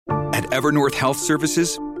At Evernorth Health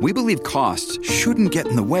Services, we believe costs shouldn't get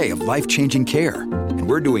in the way of life-changing care, and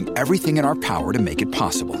we're doing everything in our power to make it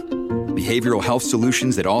possible. Behavioral health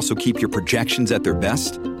solutions that also keep your projections at their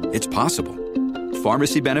best? It's possible.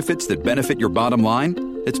 Pharmacy benefits that benefit your bottom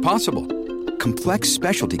line? It's possible. Complex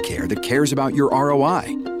specialty care that cares about your ROI?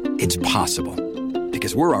 It's possible.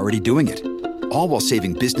 Because we're already doing it. All while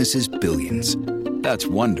saving businesses billions. That's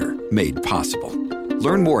Wonder made possible.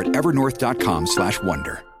 Learn more at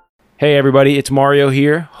evernorth.com/wonder. Hey everybody, it's Mario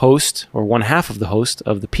here, host, or one half of the host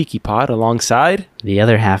of the Peaky Pod, alongside the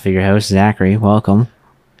other half of your host, Zachary. Welcome.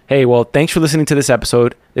 Hey, well, thanks for listening to this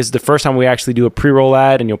episode. This is the first time we actually do a pre-roll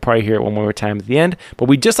ad, and you'll probably hear it one more time at the end. But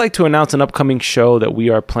we'd just like to announce an upcoming show that we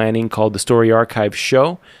are planning called the Story Archive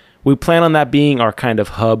Show. We plan on that being our kind of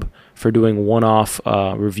hub for doing one-off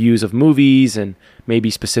reviews of movies and maybe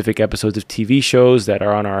specific episodes of TV shows that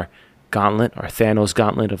are on our gauntlet, our Thanos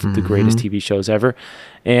gauntlet of the greatest TV shows ever.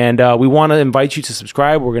 And we want to invite you to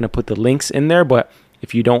subscribe. We're going to put the links in there, but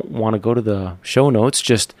if you don't want to go to the show notes,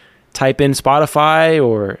 just type in Spotify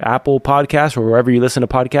or Apple Podcasts or wherever you listen to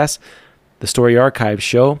podcasts, the Story Archive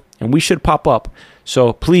Show, and we should pop up.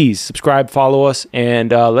 So please subscribe, follow us,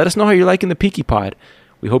 and let us know how you're liking the Peaky Pod.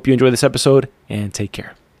 We hope you enjoy this episode, and take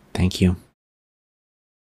care. Thank you.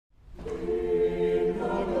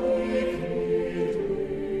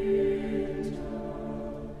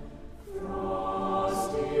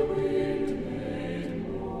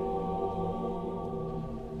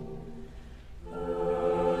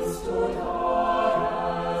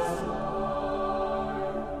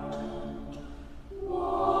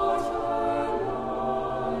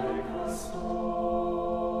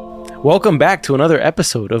 Welcome back to another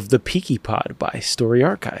episode of the Peaky Pod by Story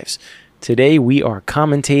Archives. Today we are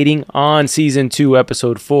commentating on Season 2,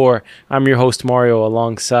 Episode 4. I'm your host, Mario,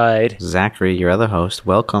 alongside Zachary, your other host.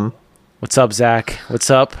 Welcome. What's up, Zach? What's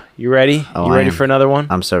up? You ready? You ready for another one?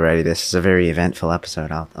 I'm so ready. This is a very eventful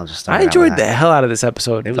episode. I'll just start. I enjoyed the hell out of this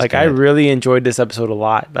episode. I really enjoyed this episode a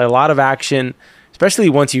lot. A lot of action, especially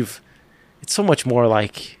once it's so much more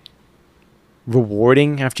like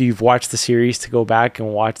rewarding after you've watched the series to go back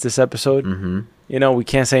and watch this episode. You know, we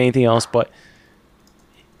can't say anything else, but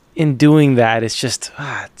in doing that, it's just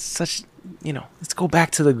it's such, let's go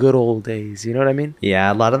back to the good old days. You know what I mean?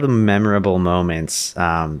 Yeah, a lot of the memorable moments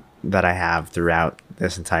that I have throughout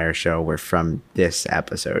this entire show were from this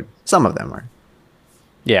episode. Some of them were.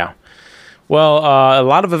 Yeah. Well, a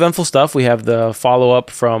lot of eventful stuff. We have the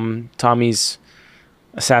follow-up from Tommy's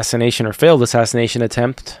assassination or failed assassination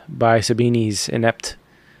attempt by Sabini's inept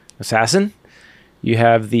assassin. You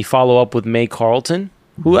have the follow-up with May Carlton,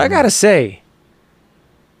 who I gotta say,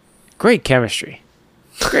 great chemistry.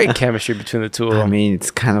 Great chemistry between the two of them. I mean,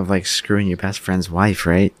 it's kind of like screwing your best friend's wife,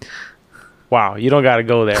 right? Wow, you don't gotta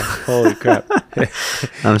go there. Holy crap.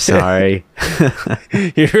 I'm sorry.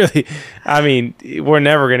 You really, I mean, we're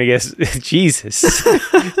never gonna get, Jesus.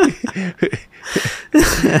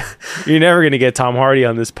 You're never gonna get Tom Hardy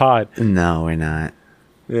on this pod. No, we're not.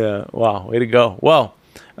 Yeah, wow, way to go. Well,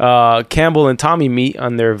 Campbell and Tommy meet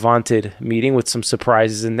on their vaunted meeting with some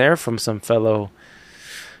surprises in there from some fellow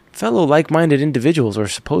like-minded individuals, or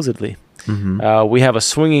supposedly. We have a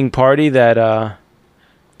swinging party that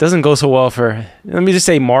doesn't go so well for, let me just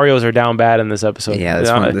say, Marios are down bad in this episode. Yeah,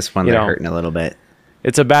 this one they're hurting a little bit.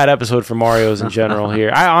 It's a bad episode for Marios in general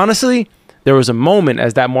here. I honestly, there was a moment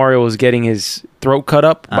as that Mario was getting his throat cut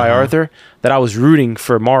up by Arthur that I was rooting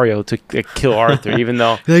for Mario to kill Arthur, even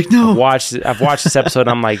though no. I've watched this episode and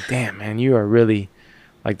I'm like, damn, man, you are really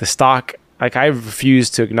like the stock. Like, I refuse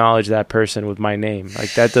to acknowledge that person with my name.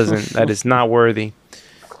 Like, that is not worthy.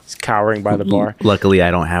 He's cowering by the bar. Luckily, I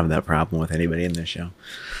don't have that problem with anybody in this show.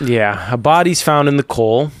 Yeah, a body's found in the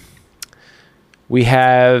coal. We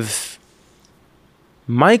have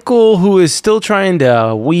Michael, who is still trying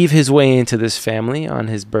to weave his way into this family on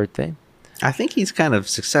his birthday. I think he's kind of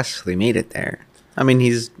successfully made it there. I mean,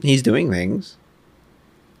 he's doing things.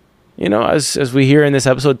 You know, as we hear in this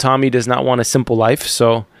episode, Tommy does not want a simple life,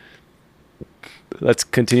 so let's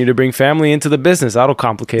continue to bring family into the business. That'll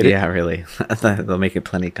complicate it. Yeah, really. They'll make it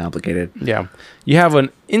plenty complicated. Yeah. You have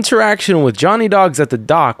an interaction with Johnny Dogs at the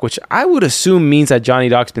dock, which I would assume means that Johnny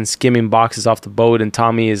Dog's been skimming boxes off the boat, and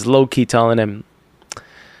Tommy is low-key telling him,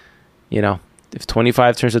 if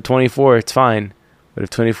 25 turns to 24, it's fine. But if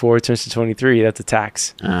 24 turns to 23, that's a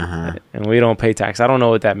tax. And we don't pay tax. I don't know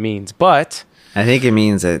what that means, but I think it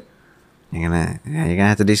means that you're gonna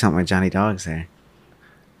have to do something with Johnny Dogs there.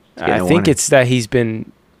 I think it's that he's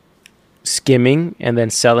been skimming and then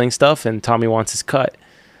selling stuff, and Tommy wants his cut.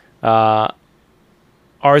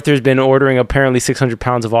 Arthur's been ordering apparently 600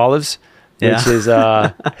 pounds of olives which is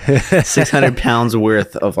 600 pounds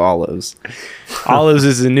worth of olives. Olives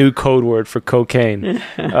is a new code word for cocaine.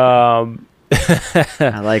 I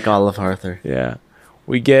like Olive Arthur. Yeah.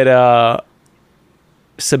 We get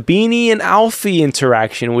Sabini and Alfie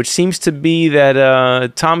interaction, which seems to be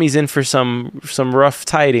that Tommy's in for some rough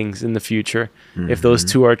tidings in the future if those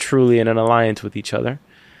two are truly in an alliance with each other.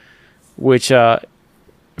 Which,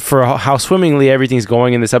 for how swimmingly everything's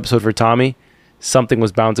going in this episode for Tommy, something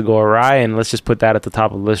was bound to go awry, and let's just put that at the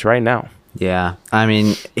top of the list right now. Yeah, I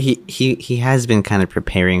mean, he has been kind of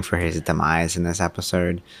preparing for his demise in this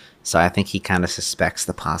episode, so I think he kind of suspects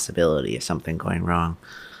the possibility of something going wrong.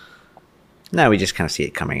 Now we just kind of see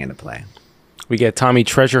it coming into play. We get Tommy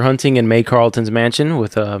treasure hunting in May Carlton's mansion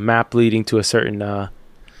with a map leading to a certain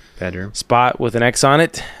bedroom spot with an X on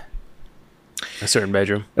it. A certain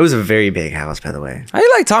bedroom. It was a very big house, by the way.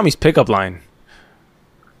 I like Tommy's pickup line.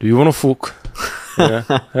 Do you want to fuck?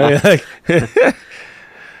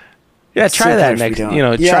 Yeah, try that next.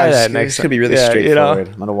 Try that next. This could be really straightforward.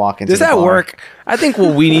 I'm gonna walk into. Does that work? I think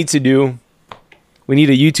what we need to do, we need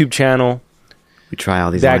a YouTube channel. We try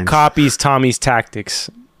all these that lines. Copies Tommy's tactics,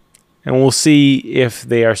 and we'll see if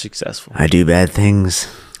they are successful. I do bad things.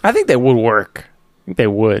 I think they would work. I think they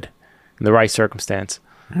would, in the right circumstance.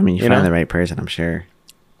 I mean, you find the right person, I'm sure.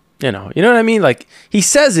 You know what I mean? Like, he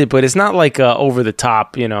says it, but it's not like over the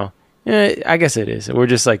top, I guess it is. We're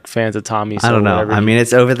just like fans of Tommy. So I don't know. whatever. I mean,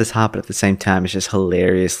 it's over the top, but at the same time, it's just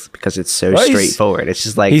hilarious because it's so straightforward. It's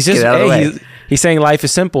just like, get out of the way. He's saying life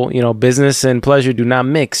is simple. Business and pleasure do not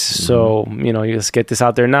mix. So, let's get this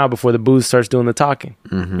out there now before the booze starts doing the talking.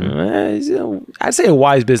 I'd say a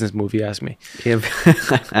wise business move, you ask me. Yeah.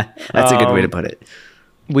 That's a good way to put it.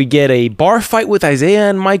 We get a bar fight with Isaiah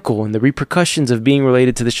and Michael and the repercussions of being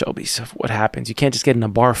related to the Shelbys. What happens? You can't just get in a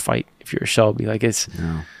bar fight if you're a Shelby. Like,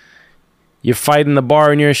 No. You fight in the bar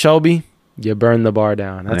and you're a Shelby, you burn the bar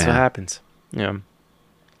down. That's what happens. Yeah.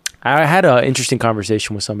 I had an interesting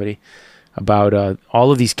conversation with somebody about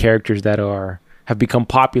all of these characters that have become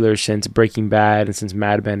popular since Breaking Bad and since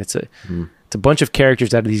Mad Men. It's a bunch of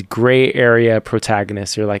characters that are these gray area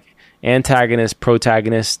protagonists. They're like antagonist,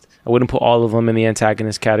 protagonist. I wouldn't put all of them in the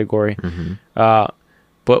antagonist category. But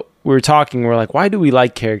we were talking, we're like, why do we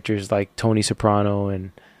like characters like Tony Soprano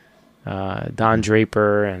and Don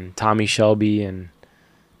Draper and Tommy Shelby? And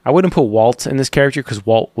I wouldn't put Walt in this character because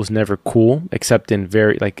Walt was never cool, except in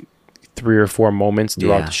very like 3 or 4 moments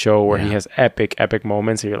throughout the show where he has epic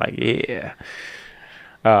moments. And you're like, yeah.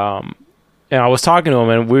 And I was talking to him,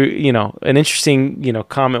 and an interesting,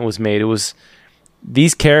 comment was made. It was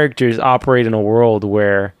these characters operate in a world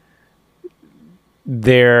where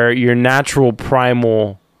they're your natural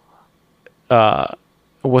primal,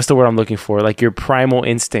 what's the word I'm looking for? Like your primal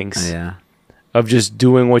instincts of just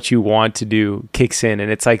doing what you want to do kicks in.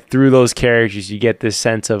 And it's like through those characters, you get this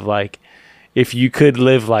sense of like, if you could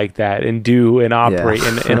live like that and do and operate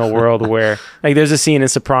in a world where, like, there's a scene in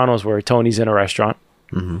Sopranos where Tony's in a restaurant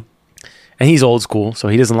and he's old school, so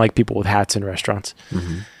he doesn't like people with hats in restaurants.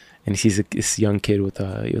 And he sees this young kid with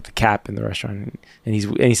a cap in the restaurant, and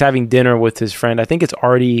he's having dinner with his friend. I think it's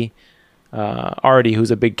Artie,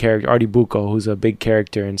 who's a big character, Artie Bucco, who's a big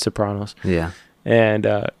character in Sopranos. Yeah. And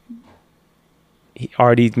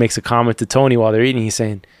Artie makes a comment to Tony while they're eating. He's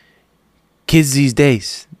saying, "Kids these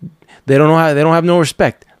days, they don't have no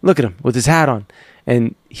respect. Look at him with his hat on."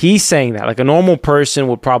 And he's saying that like a normal person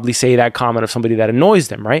would probably say that comment of somebody that annoys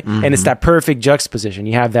them, right? And it's that perfect juxtaposition.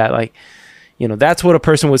 You have that like, that's what a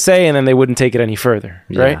person would say, and then they wouldn't take it any further,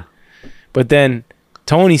 right? But then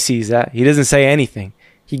Tony sees that. He doesn't say anything.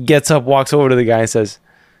 He gets up, walks over to the guy and says,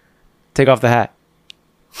 "Take off the hat."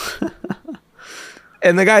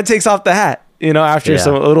 And the guy takes off the hat, after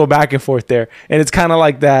a little back and forth there. And it's kind of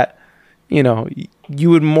like that, you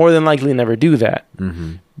would more than likely never do that.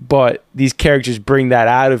 But these characters bring that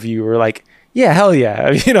out of you. Or like, yeah, hell yeah.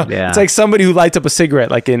 It's like somebody who lights up a cigarette,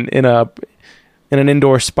 like in an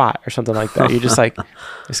indoor spot or something like that. You're just like,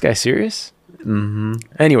 this guy's serious?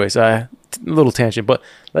 Anyways, a little tangent, but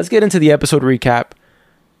let's get into the episode recap.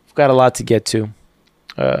 We've got a lot to get to.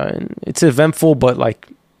 It's eventful, but like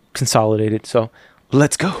consolidated. So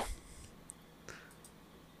let's go.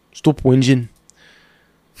 Stop whinging.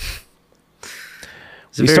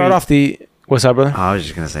 We start off what's up, brother? I was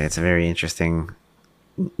just going to say, it's a very interesting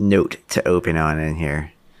note to open on in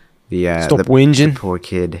here. Stop whinging. The poor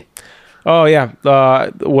kid. Oh, yeah.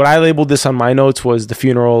 What I labeled this on my notes was the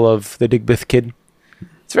funeral of the Digbeth kid.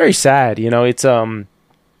 It's very sad. It's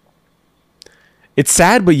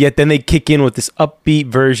sad, but yet then they kick in with this upbeat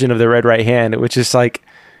version of the Red Right Hand, which is like,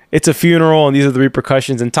 it's a funeral and these are the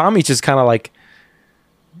repercussions. And Tommy's just kind of like,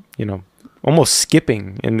 almost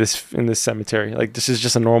skipping in this cemetery. Like this is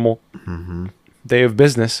just a normal day of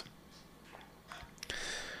business.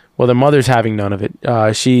 Well, the mother's having none of it.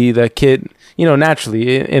 The kid,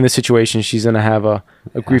 naturally in the situation, she's gonna have a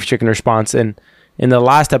grief chicken response. And in the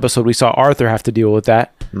last episode, we saw Arthur have to deal with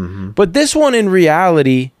that. But this one, in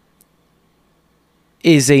reality,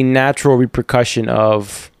 is a natural repercussion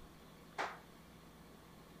of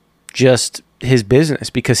just his business,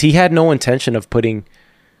 because he had no intention of putting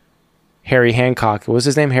Harry Hancock. What was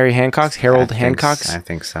his name? Harry Hancock's? Harold Hancock's? I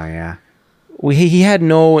think so, yeah. He had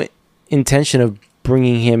no intention of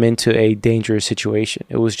bringing him into a dangerous situation.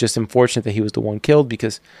 It was just unfortunate that he was the one killed,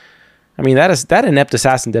 because, I mean, that inept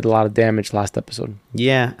assassin did a lot of damage last episode.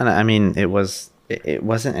 Yeah, and I mean, it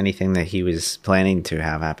wasn't anything that he was planning to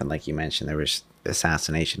have happen, like you mentioned. There was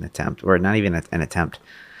assassination attempt, or not even an attempt.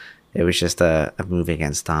 It was just a move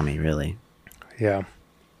against Tommy, really. Yeah.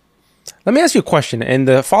 Let me ask you a question. In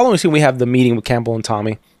the following scene, we have the meeting with Campbell and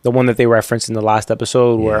Tommy, the one that they referenced in the last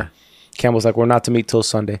episode, where Campbell's like, "We're not to meet till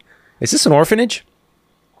Sunday." Is this an orphanage?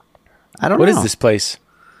 I don't know. What is this place?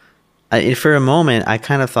 For a moment, I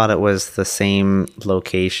kind of thought it was the same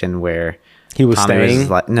location where he was Tommy staying.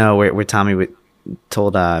 Where Tommy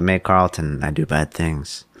told Meg Carlton, "I do bad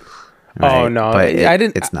things." Right? Oh no, but I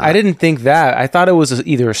didn't. It's not. I didn't think that. I thought it was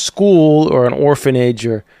either a school or an orphanage,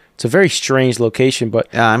 or it's a very strange location.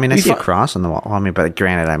 But I mean, I see a cross on the wall. I mean, but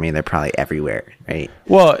granted, I mean, they're probably everywhere, right?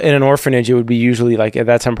 Well, in an orphanage, it would be usually like at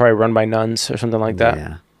that time probably run by nuns or something like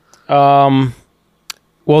that. Yeah.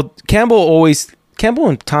 Well, Campbell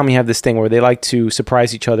and Tommy have this thing where they like to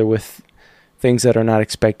surprise each other with things that are not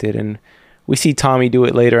expected, and we see Tommy do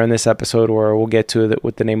it later in this episode, where we'll get to it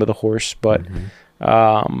with the name of the horse. But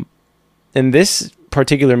in this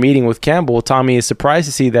particular meeting with Campbell, Tommy is surprised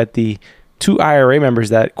to see that the 2 IRA members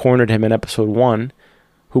that cornered him in episode 1,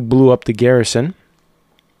 who blew up the garrison,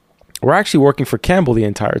 were actually working for Campbell the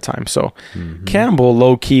entire time. So Campbell,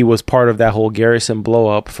 low-key, was part of that whole garrison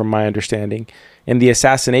blow-up, from my understanding. And the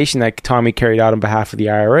assassination that Tommy carried out on behalf of the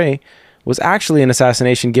IRA was actually an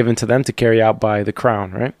assassination given to them to carry out by the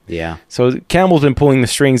Crown, right? Yeah. So Campbell's been pulling the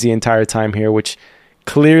strings the entire time here, which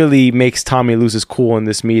clearly makes Tommy lose his cool in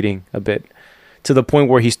this meeting a bit, to the point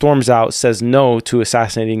where he storms out, says no to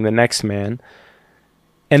assassinating the next man.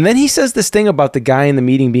 And then he says this thing about the guy in the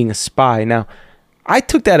meeting being a spy. Now, I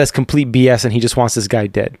took that as complete BS, and he just wants this guy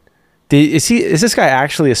dead. Is this guy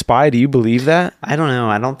actually a spy? Do you believe that? I don't know.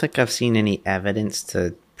 I don't think I've seen any evidence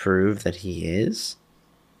to prove that he is.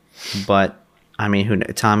 But I mean,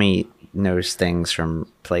 Tommy knows things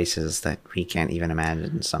from places that we can't even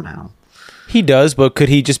imagine somehow. He does, but could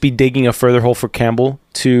he just be digging a further hole for Campbell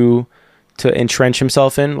to entrench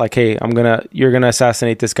himself in? Like, hey, you're gonna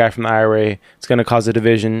assassinate this guy from the IRA. It's gonna cause a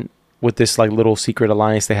division with this like little secret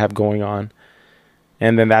alliance they have going on,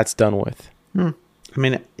 and then that's done with. I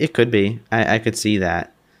mean, it could be. I could see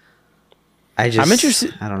that. I'm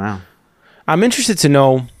interested. I don't know. I'm interested to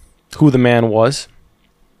know who the man was,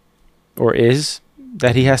 or is,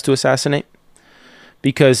 that he has to assassinate,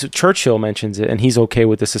 because Churchill mentions it, and he's okay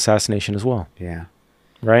with this assassination as well. Yeah.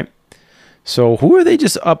 Right? So who are they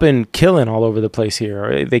just up and killing all over the place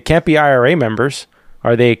here? They can't be IRA members.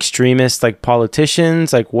 Are they extremists, like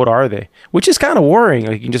politicians? Like, what are they? Which is kind of worrying.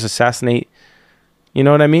 Like, you can just assassinate. You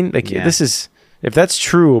know what I mean? Like, this is, if that's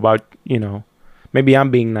true about, maybe I'm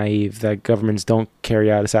being naive that governments don't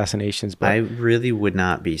carry out assassinations. But I really would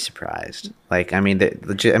not be surprised. Like, I mean,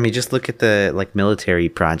 just look at the like military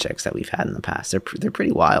projects that we've had in the past. They're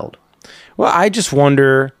pretty wild. Well, I just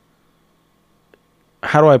wonder,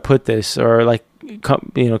 how do I put this, or like,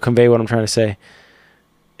 convey what I'm trying to say?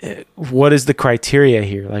 What is the criteria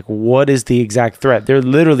here? Like, what is the exact threat? They're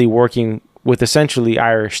literally working with essentially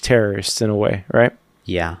Irish terrorists in a way, right?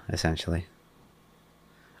 Yeah, essentially.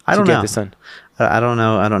 I don't know. Get this done. I don't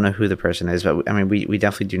know. I don't know who the person is, but I mean, we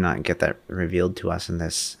definitely do not get that revealed to us in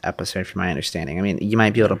this episode, from my understanding. I mean, you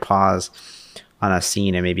might be able to pause on a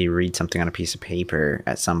scene and maybe read something on a piece of paper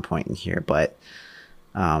at some point in here, but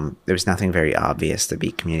there's nothing very obvious to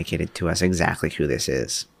be communicated to us exactly who this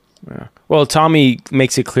is. Yeah. Well, Tommy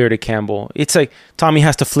makes it clear to Campbell. It's like Tommy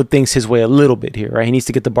has to flip things his way a little bit here, right? He needs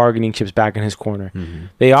to get the bargaining chips back in his corner.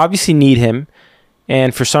 They obviously need him.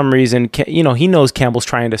 And for some reason, he knows Campbell's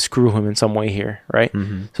trying to screw him in some way here, right?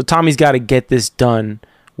 So Tommy's got to get this done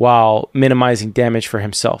while minimizing damage for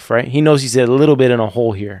himself, right? He knows he's a little bit in a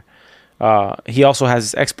hole here. He also has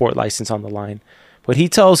his export license on the line. But he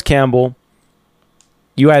tells Campbell,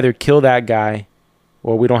 you either kill that guy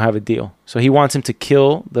or we don't have a deal. So he wants him to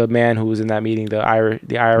kill the man who was in that meeting, the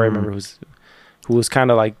IRA member who was kind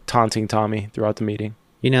of like taunting Tommy throughout the meeting.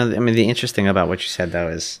 I mean, the interesting about what you said, though,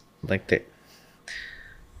 is like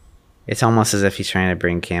It's almost as if he's trying to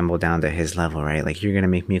bring Campbell down to his level, right? Like, you're gonna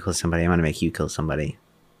make me kill somebody, I'm gonna make you kill somebody.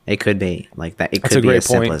 It could be like that. It could be as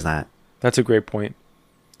simple as that. That's a great point.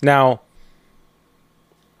 Now,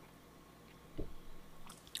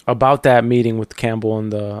 about that meeting with Campbell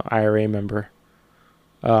and the IRA member,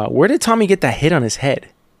 where did Tommy get that hit on his head?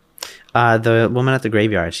 The woman at the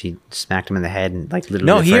graveyard, she smacked him in the head, and like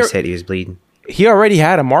literally the first hit, he was bleeding. He already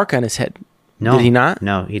had a mark on his head. No, did he not?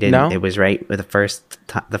 No, he didn't. No? It was right with the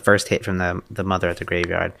first hit from the mother at the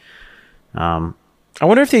graveyard. I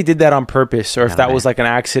wonder if they did that on purpose, or if that was like an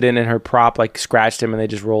accident and her prop like scratched him and they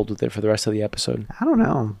just rolled with it for the rest of the episode. I don't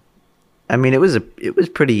know. I mean, it was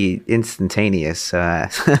pretty instantaneous.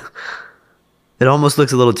 It almost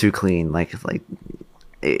looks a little too clean.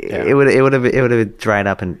 It would have dried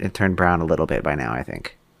up and turned brown a little bit by now, I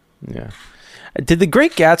think. Yeah. Did The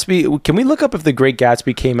Great Gatsby? Can we look up if The Great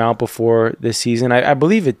Gatsby came out before this season? I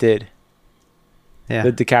believe it did. Yeah.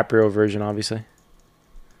 The DiCaprio version, obviously.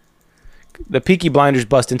 The Peaky Blinders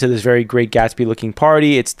bust into this very Great Gatsby-looking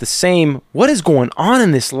party. It's the same. What is going on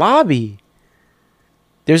in this lobby?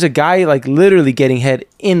 There's a guy like literally getting head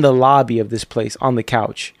in the lobby of this place on the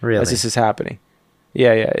couch as this is happening.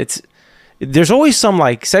 Yeah. There's always some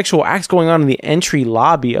like sexual acts going on in the entry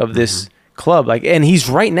lobby of this club, like, and he's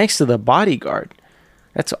right next to the bodyguard.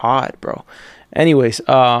 That's odd, bro. Anyways,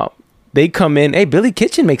 they come in. Hey, Billy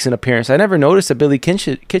Kitchen makes an appearance. I never noticed that Billy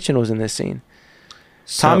Kitchen was in this scene.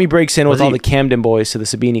 So, Tommy breaks in with all the Camden boys to the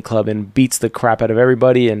Sabini Club and beats the crap out of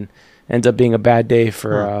everybody, and ends up being a bad day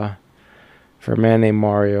for a man named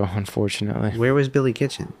Mario, unfortunately. Where was Billy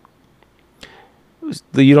Kitchen?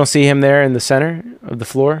 You don't see him there in the center of the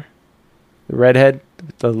floor? The redhead,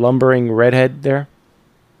 the lumbering redhead there?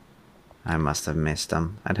 I must have missed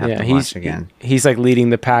him. I'd have to watch again. He's like leading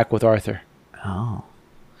the pack with Arthur. Oh.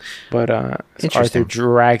 But Arthur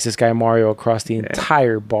drags this guy Mario across the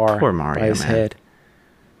entire bar. Poor Mario, by his head.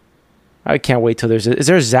 I can't wait till is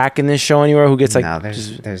there a Zach in this show anywhere who gets like... No,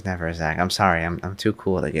 there's never a Zach. I'm sorry. I'm too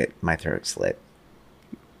cool to get my throat slit.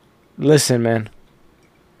 Listen, man.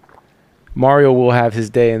 Mario will have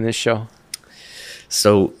his day in this show.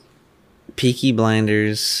 So, Peaky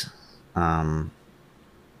Blinders...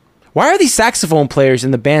 Why are these saxophone players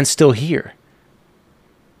in the band still here?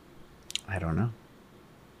 I don't know.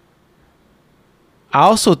 I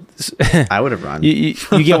would have run. You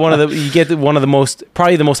get one of the most,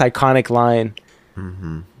 probably the most iconic line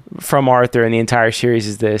from Arthur in the entire series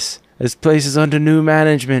is this: "This place is under new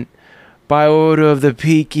management by order of the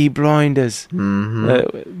Peaky Blinders."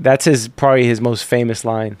 That's probably his most famous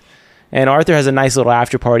line. And Arthur has a nice little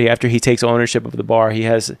after party after he takes ownership of the bar.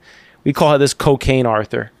 We call it this Cocaine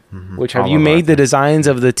Arthur. Which, have you made the designs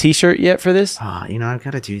of the T-shirt yet for this? I've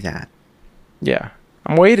got to do that. Yeah.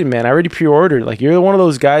 I'm waiting, man. I already pre-ordered. Like, you're one of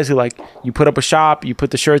those guys who, like, you put up a shop, you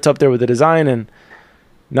put the shirts up there with the design, and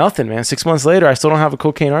nothing, man. 6 months later, I still don't have a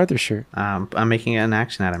Cocaine Arthur shirt. I'm making an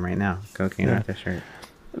action at him right now. Cocaine Arthur shirt.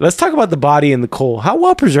 Let's talk about the body and the coal. How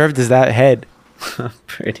well preserved is that head?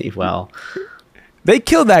 Pretty well. They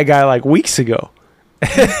killed that guy, like, weeks ago.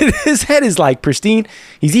 His head is like pristine.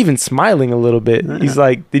 He's even smiling a little bit. He's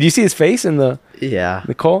like, did you see his face in the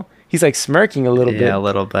coal? He's like smirking a little bit. Yeah, a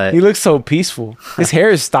little bit. He looks so peaceful. His hair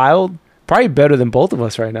is styled probably better than both of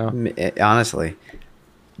us right now. Honestly,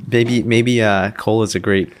 maybe coal is a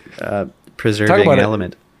great preserving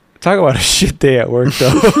element. Talk about a shit day at work,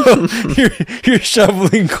 though. you're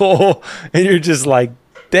shoveling coal and you're just like,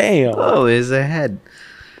 damn. Oh, his head.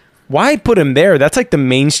 Why put him there? That's like the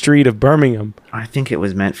main street of Birmingham. I think it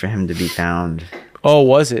was meant for him to be found. Oh,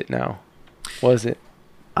 was it now? Was it?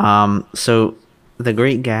 So The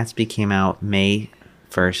Great Gatsby came out May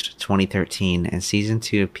 1st, 2013, and season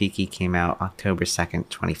 2 of Peaky came out October 2nd,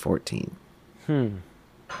 2014.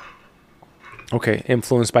 Okay,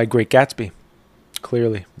 influenced by Great Gatsby.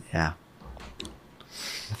 Clearly. Yeah.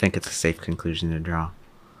 I think it's a safe conclusion to draw.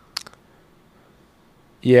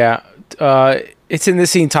 Yeah. It's in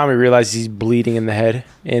this scene Tommy realizes he's bleeding in the head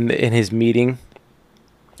in his meeting.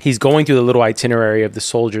 He's going through the little itinerary of the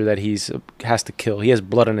soldier that has to kill. He has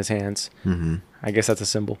blood on his hands. I guess that's a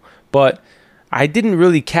symbol. But I didn't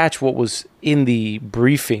really catch what was in the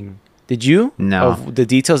briefing. Did you? No. Of the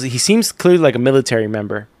details. He seems clearly like a military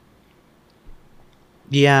member.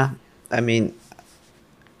 Yeah. I mean,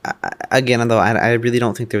 again, though, I really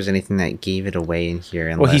don't think there was anything that gave it away in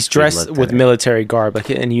here. Well, he's dressed with military garb, like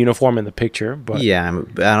in uniform in the picture. But yeah,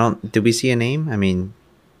 I don't. Did we see a name? I mean,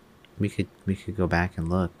 we could go back and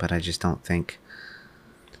look, but I just don't think.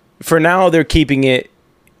 For now, they're keeping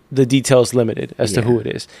the details limited as to who it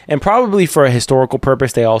is, and probably for a historical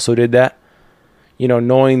purpose, they also did that.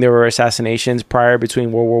 knowing there were assassinations prior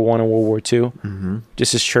between World War I and World War II. Mm-hmm.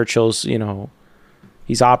 Just as Churchill's,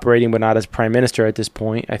 he's operating, but not as prime minister at this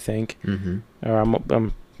point, I think. Mm-hmm. Or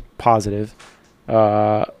I'm positive.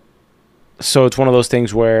 So it's one of those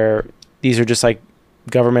things where these are just like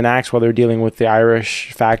government acts while they're dealing with the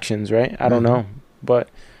Irish factions, right? I don't know. But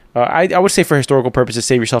I would say for historical purposes,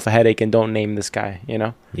 save yourself a headache and don't name this guy,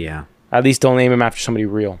 Yeah. At least don't name him after somebody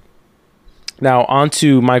real. Now, on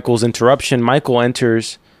to Michael's interruption. Michael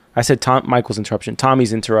enters... I said Michael's interruption.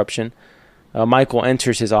 Tommy's interruption. Michael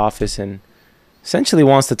enters his office and essentially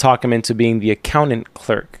wants to talk him into being the accountant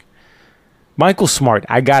clerk. Michael's smart.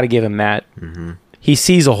 I got to give him that. Mm-hmm. He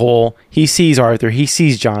sees a hole. He sees Arthur. He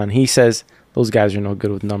sees John. He says, those guys are no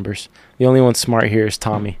good with numbers. The only one smart here is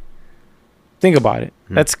Tommy. Think about it.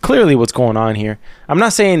 Mm-hmm. That's clearly what's going on here. I'm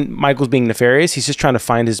not saying Michael's being nefarious. He's just trying to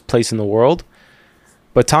find his place in the world.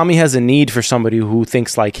 But Tommy has a need for somebody who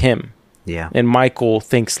thinks like him. Yeah. And Michael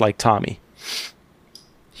thinks like Tommy.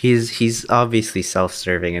 He's obviously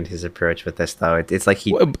self-serving in his approach with this, though. It's like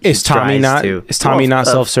is Tommy not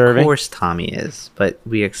self-serving? Of course, Tommy is, but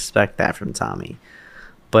we expect that from Tommy.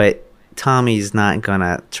 But Tommy's not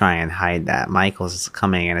gonna try and hide that. Michael's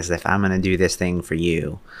coming in as if I'm gonna do this thing for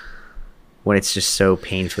you, when it's just so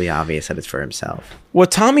painfully obvious that it's for himself. What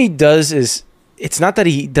Tommy does is, it's not that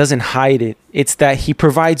he doesn't hide it. It's that he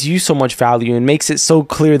provides you so much value and makes it so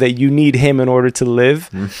clear that you need him in order to live,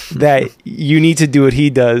 that you need to do what he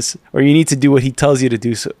does, or you need to do what he tells you to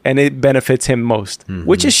do, and it benefits him most,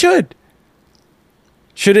 which it should.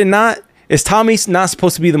 Should it not? Is Tommy not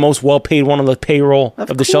supposed to be the most well-paid one on the payroll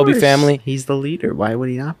of the Shelby family? He's the leader. Why would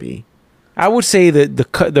he not be? I would say that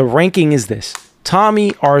the ranking is this: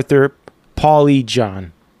 Tommy, Arthur, Paulie,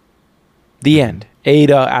 John. The end.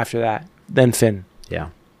 Ada after that. Then Finn.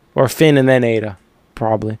 Yeah. Or Finn and then Ada,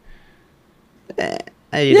 probably. Ada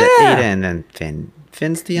and then Finn.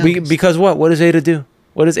 Finn's the youngest. Because what? What does Ada do?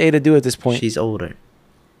 What does Ada do at this point? She's older.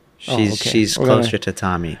 Okay. She's closer to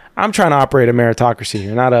Tommy. I'm trying to operate a meritocracy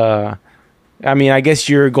here, not a... I mean, I guess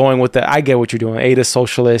you're going with the... I get what you're doing. Ada's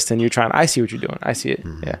socialist, and you're trying... I see what you're doing. I see it.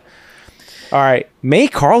 Yeah. All right. May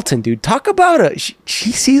Carlton, dude. Talk about it. She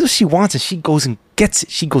sees what she wants, and she goes and gets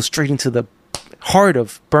it. She goes straight into the heart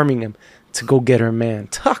of Birmingham to go get her man.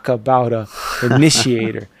 Talk about a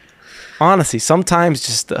initiator. Honestly, sometimes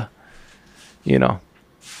just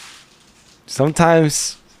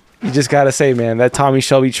sometimes you just gotta say, man, that Tommy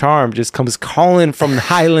Shelby charm just comes calling from the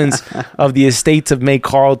highlands of the estates of May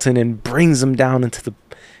Carlton and brings them down into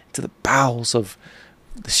the bowels of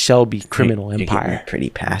the Shelby criminal empire. Getting pretty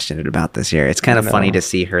passionate about this here. It's kind of funny to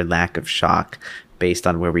see her lack of shock based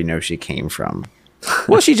on where we know she came from.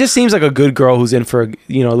 Well, she just seems like a good girl who's in for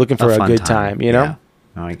looking for a good time, Yeah.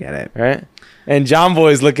 Oh, I get it. Right? And John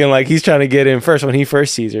Boy's looking like he's trying to get in first when he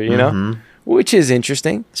first sees her, which is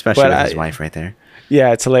interesting. Especially with his wife right there.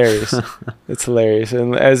 Yeah, it's hilarious. It's hilarious.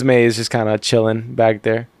 And Esme is just kind of chilling back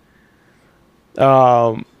there.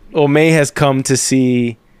 May has come to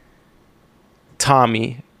see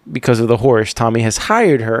Tommy because of the horse. Tommy has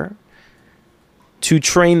hired her to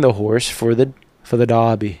train the horse for the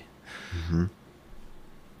derby.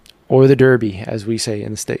 Or the derby, as we say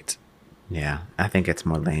in the States. Yeah, I think it's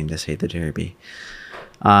more lame to say the derby.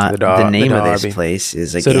 The name of this place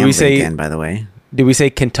is a gambling den, by the way. Did we say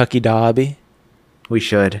Kentucky Derby? We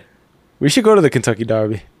should. We should go to the Kentucky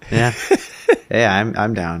Derby. Yeah, yeah,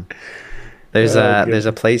 I'm down. There's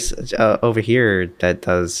a place over here that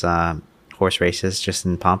does horse races, just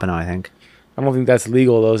in Pompano, I think. I don't think that's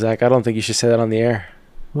legal though, Zach. I don't think you should say that on the air.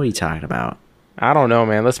 What are you talking about? I don't know,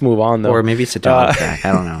 man. Let's move on, though. Or maybe it's a dog track.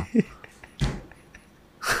 I don't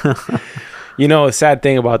know. A sad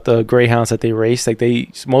thing about the greyhounds that they race, like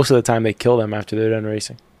most of the time they kill them after they're done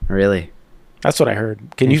racing. Really? That's what I heard.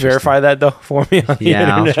 Can you verify that though for me on the internet?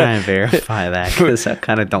 I'll try and verify that because I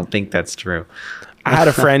kind of don't think that's true. I had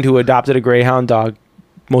a friend who adopted a greyhound dog,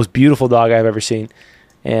 most beautiful dog I've ever seen,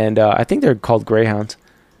 and I think they're called greyhounds.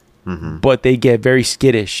 But they get very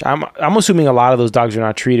skittish. I'm assuming a lot of those dogs are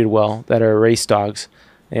not treated well that are race dogs.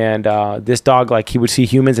 And this dog, like, he would see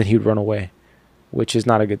humans and he would run away, which is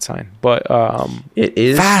not a good sign. But it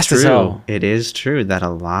is fast true. As hell. It is true that a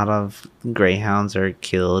lot of greyhounds are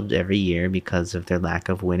killed every year because of their lack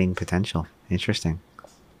of winning potential. Interesting.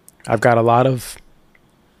 I've got a lot of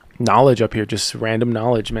knowledge up here, just random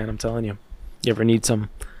knowledge, man. I'm telling you. You ever need some,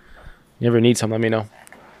 let me know.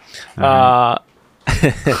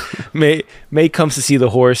 May comes to see the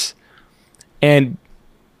horse, and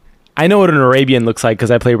I know what an Arabian looks like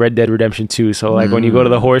because I play Red Dead Redemption 2. So like when you go to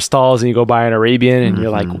the horse stalls and you go buy an Arabian and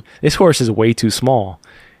you're like, this horse is way too small,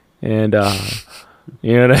 and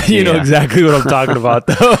you know exactly what I'm talking about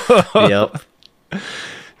though. Yep.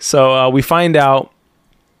 So we find out,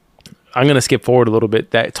 I'm going to skip forward a little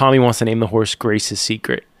bit, that Tommy wants to name the horse Grace's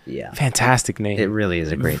Secret. Yeah. Fantastic name. It really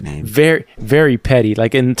is a great name. Very, very petty.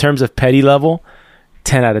 Like in terms of petty level,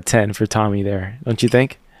 10 out of 10 for Tommy there. Don't you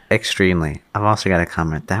think? Extremely. I've also got a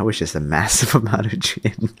comment. That was just a massive amount of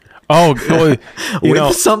gin. Oh, you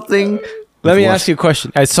know, something. let me ask you a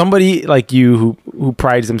question. As somebody like you who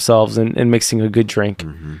prides themselves in mixing a good drink,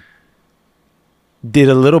 did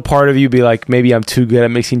a little part of you be like, maybe I'm too good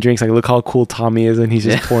at mixing drinks? Like, look how cool Tommy is, and he's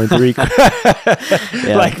just pouring 3.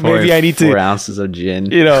 Like, maybe I need 4 ounces of gin.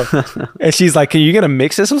 you know. And she's like, "Are you gonna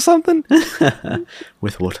mix this with something?"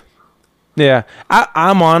 With what? Yeah,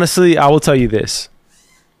 I'm honestly, I will tell you this.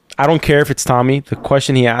 I don't care if it's Tommy. The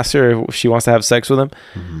question he asked her if she wants to have sex with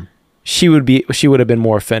him, she would have been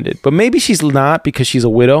more offended. But maybe she's not, because she's a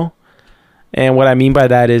widow. And what I mean by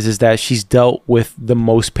that is that she's dealt with the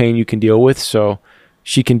most pain you can deal with, so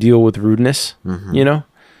she can deal with rudeness. You know,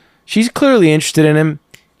 she's clearly interested in him.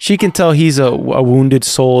 She can tell he's a wounded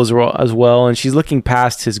soul as well, and she's looking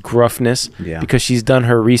past his gruffness because she's done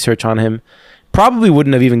her research on him. Probably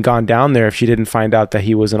wouldn't have even gone down there if she didn't find out that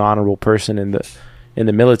he was an honorable person in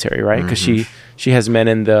the military, right? Because she has men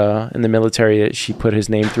in the military that she put his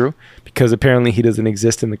name through, because apparently he doesn't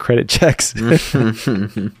exist in the credit checks.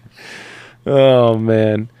 Oh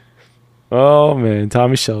man,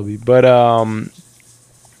 Tommy Shelby. But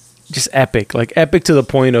just epic, like epic to the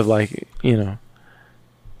point of, like, you know,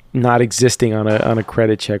 not existing on a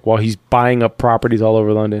credit check while he's buying up properties all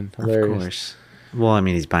over London. Hilarious. Of course. Well, I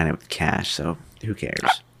mean, he's buying it with cash, so who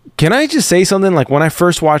cares? Can I just say something? Like, when I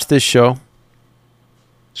first watched this show,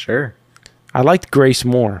 Sure. I liked Grace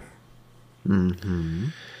more.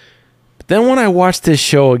 But then when I watched this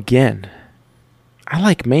show again, I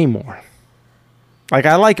like May more. Like,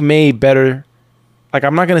 I like May better. Like,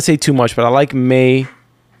 I'm not going to say too much, but I like May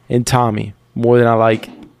and Tommy more than I like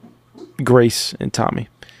Grace and Tommy.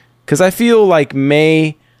 Because I feel like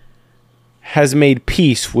May has made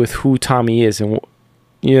peace with who Tommy is, and,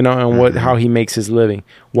 you know, and how he makes his living,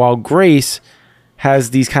 while Grace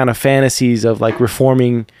has these kind of fantasies of, like,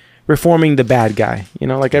 reforming the bad guy. You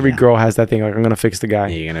know, like every girl has that thing, like, I'm gonna fix the guy.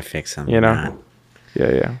 You're gonna fix him. You know.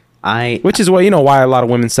 Yeah. Which is why, you know, why a lot of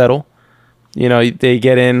women settle. You know, they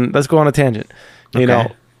get in. Let's go on a tangent. You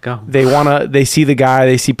know, go. They see the guy,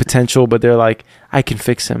 they see potential, but they're like, I can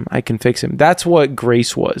fix him. That's what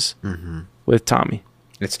Grace was with Tommy.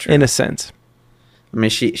 It's true. In a sense. I mean,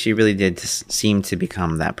 she really did seem to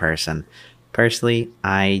become that person. Personally,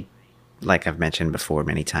 like I've mentioned before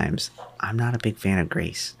many times, I'm not a big fan of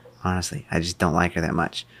Grace. Honestly, I just don't like her that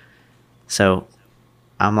much. So,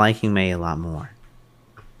 I'm liking May a lot more.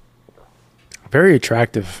 Very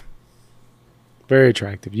attractive. Very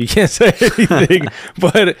attractive. You can't say anything,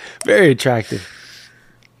 but very attractive.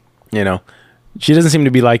 You know, she doesn't seem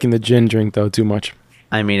to be liking the gin drink, though, too much.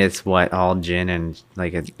 I mean, it's all gin and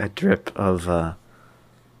like a drip of, I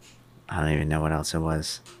don't even know what else it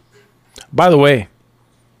was. By the way,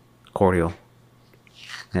 cordial.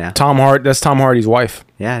 Yeah. That's Tom Hardy's wife.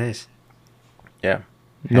 Yeah, it is. Yeah.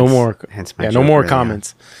 No more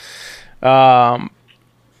comments.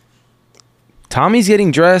 Tommy's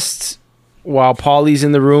getting dressed while Paulie's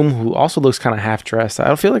in the room, who also looks kind of half dressed.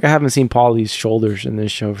 I feel like I haven't seen Paulie's shoulders in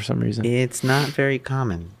this show for some reason. It's not very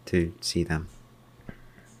common to see them.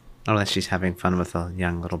 Unless she's having fun with a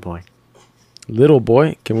young little boy. Little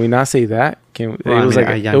boy? Can we not say that? A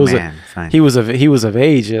young man. Fine. He was of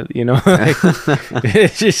age, you know. Like,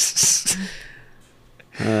 it's just.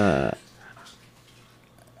 I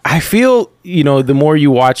feel, you know, the more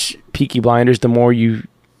you watch Peaky Blinders, the more you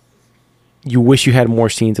wish you had more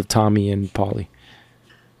scenes of Tommy and Paulie.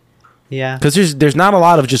 Yeah. Because there's not a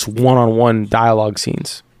lot of just one-on-one dialogue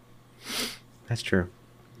scenes. That's true.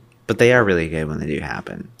 But they are really good when they do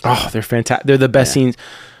happen. Oh, they're fantastic. They're the best scenes.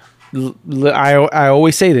 I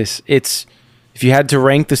always say this. It's, if you had to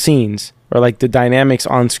rank the scenes or like the dynamics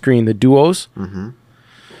on screen, the duos,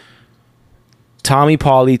 Tommy,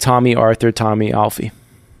 Paulie, Tommy, Arthur, Tommy, Alfie.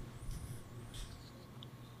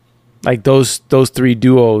 Like those 3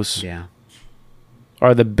 duos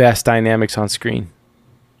are the best dynamics on screen.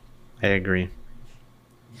 I agree.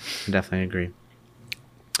 I definitely agree.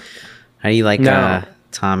 How do you like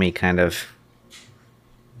Tommy kind of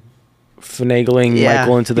finagling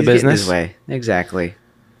Michael into the business? His way. Exactly.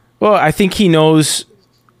 Well, I think he knows,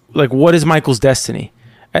 like, what is Michael's destiny.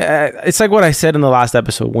 It's like what I said in the last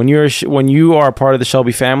episode. When you are a part of the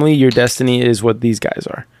Shelby family, your destiny is what these guys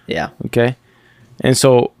are. Yeah. Okay.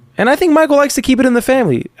 And I think Michael likes to keep it in the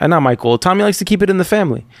family. Not Michael. Tommy likes to keep it in the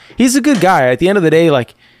family. He's a good guy. At the end of the day,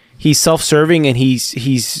 like, he's self-serving and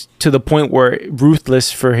he's to the point where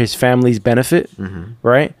ruthless for his family's benefit,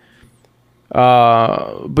 right?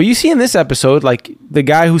 But you see in this episode, like the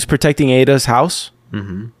guy who's protecting Ada's house,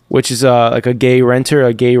 which is like a gay renter,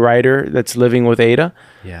 a gay writer that's living with Ada.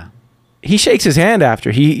 Yeah. He shakes his hand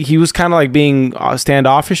after. He was kind of like being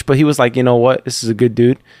standoffish, but he was like, you know what? This is a good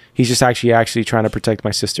dude. He's just actually trying to protect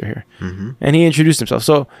my sister here. And he introduced himself.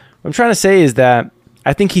 So what I'm trying to say is that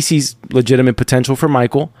I think he sees legitimate potential for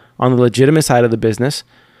Michael on the legitimate side of the business,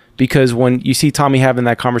 because when you see Tommy having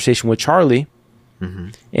that conversation with Charlie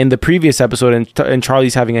in the previous episode, and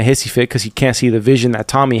Charlie's having a hissy fit because he can't see the vision that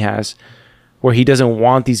Tommy has, where he doesn't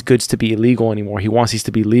want these goods to be illegal anymore. He wants these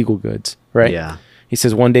to be legal goods, right? Yeah. He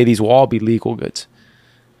says one day these will all be legal goods.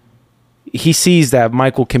 He sees that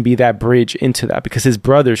Michael can be that bridge into that, because his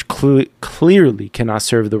brothers clearly cannot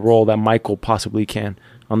serve the role that Michael possibly can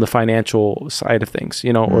on the financial side of things,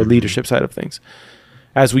 you know, or leadership side of things.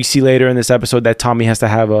 As we see later in this episode, that Tommy has to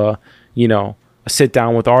have a sit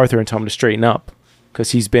down with Arthur and tell him to straighten up,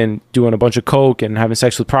 because he's been doing a bunch of coke and having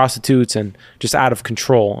sex with prostitutes and just out of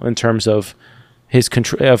control in terms of his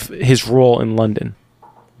role in London.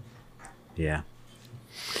 Yeah.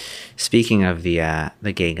 Speaking of the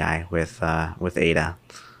gay guy with Ada,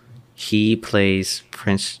 he plays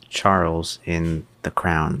Prince Charles in The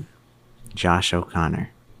Crown, Josh O'Connor.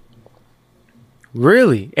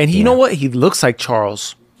 Really? And you know what? He looks like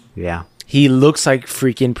Charles. Yeah. He looks like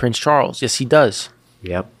freaking Prince Charles. Yes, he does.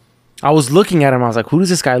 Yep. I was looking at him. I was like, who does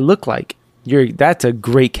this guy look like? That's a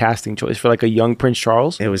great casting choice for like a young Prince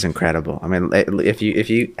Charles. It was incredible. I mean, if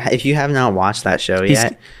you have not watched that show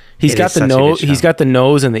yet, he's got the nose. He's got the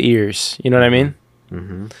nose and the ears. You know what I mean?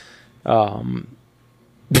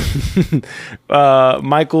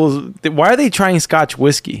 Michael's. Why are they trying Scotch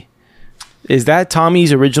whiskey? Is that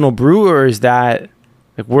Tommy's original brew, or is that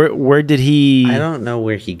like where did he? I don't know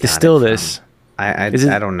where he got distill it from. this.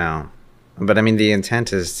 I don't know, but I mean the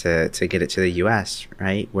intent is to get it to the U.S.,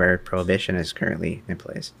 right, where prohibition is currently in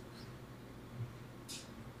place.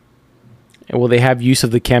 Well, they have use of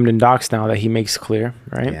the Camden docks now that he makes clear,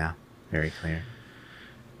 right? Yeah, very clear.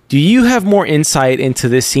 Do you have more insight into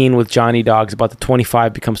this scene with Johnny Dogs about the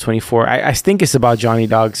 25 becomes 24? I think it's about Johnny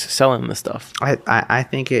Dogs selling the stuff. I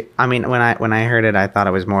think it. I mean, when I heard it, I thought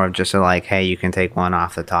it was more of just a like, hey, you can take one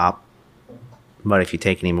off the top, but if you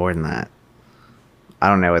take any more than that, I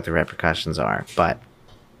don't know what the repercussions are, but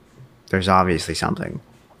there's obviously something.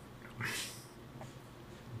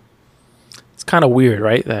 It's kind of weird,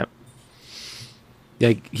 right? That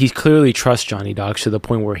like he clearly trusts Johnny Dogs to the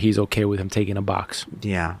point where he's okay with him taking a box.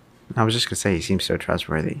 Yeah. I was just gonna say he seems so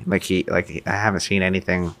trustworthy. I haven't seen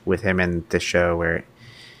anything with him in this show where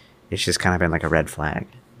it's just kind of been like a red flag.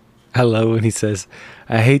 I love when he says,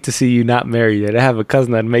 "I hate to see you not married yet. I have a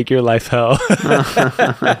cousin that'd make your life hell."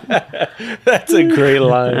 That's a great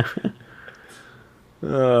line.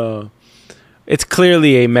 Oh, it's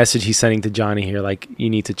clearly a message he's sending to Johnny here. Like, you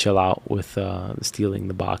need to chill out with stealing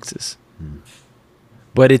the boxes.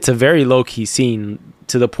 But it's a very low-key scene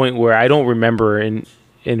to the point where I don't remember in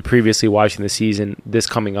previously watching the season this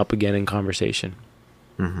coming up again in conversation.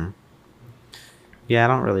 Yeah, I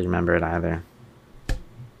don't really remember it either.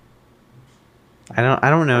 I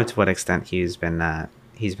don't know to what extent he's been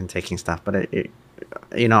taking stuff, but it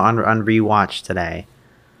on rewatch today,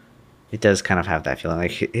 it does kind of have that feeling,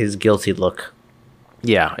 like his guilty look.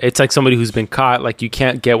 Yeah, it's like somebody who's been caught. Like, you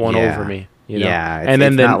can't get one over me. You know? Yeah, and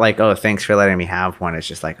then it's not like, oh, thanks for letting me have one. It's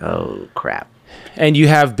just like, oh, crap. And you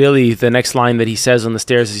have Billy, the next line that he says on the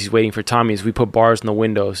stairs as he's waiting for Tommy is, "We put bars in the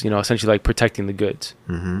windows," essentially like protecting the goods.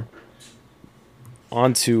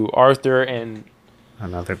 On to Arthur and...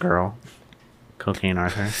 another girl. Cocaine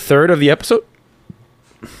Arthur. Third of the episode?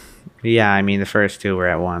 Yeah, I mean, the first two were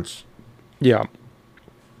at once. Yeah.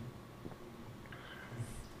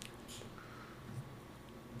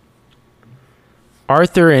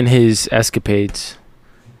 Arthur and his escapades.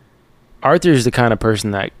 Arthur is the kind of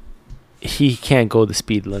person that he can't go the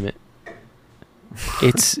speed limit.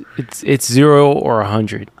 It's 0 or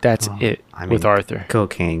 100. That's it. With Arthur.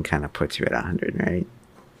 Cocaine kind of puts you at 100, right?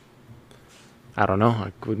 I don't know.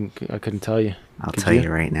 I couldn't tell you. I'll tell you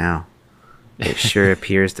right now. It sure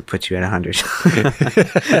appears to put you at 100.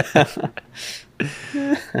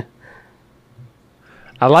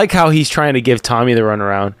 I like how he's trying to give Tommy the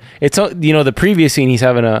runaround. It's the previous scene, he's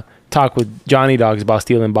having a talk with Johnny Dogs about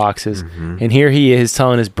stealing boxes, and here he is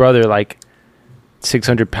telling his brother like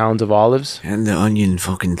 600 pounds of olives and the onion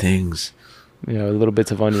fucking things, little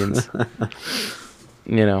bits of onions.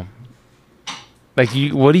 Like,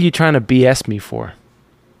 what are you trying to BS me for?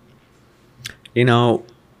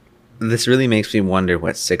 This really makes me wonder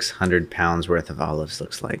what 600 pounds worth of olives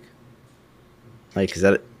looks like. Like, is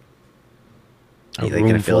that A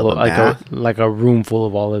room full of, like a room full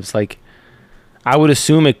of olives. Like, I would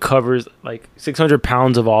assume it covers like 600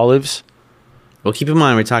 pounds of olives. Well, keep in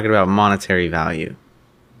mind we're talking about monetary value.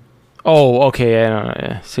 Oh, okay,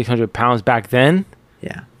 yeah, 600 pounds back then.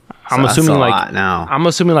 Yeah, I'm assuming that's a like lot now. I'm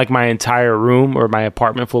assuming like my entire room or my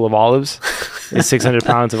apartment full of olives is 600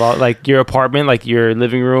 pounds of olives. Like your apartment, like your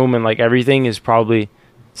living room and like everything is probably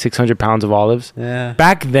 600 pounds of olives. Yeah.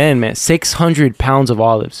 Back then, man, 600 pounds of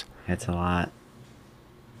olives. That's a lot.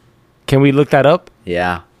 Can we look that up?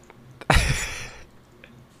 Yeah.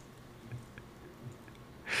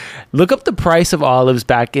 Look up the price of olives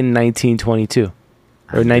back in 1922 or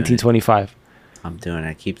 1925. I'm doing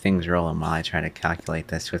it. Keep things rolling while I try to calculate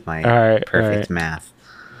this with my perfect math.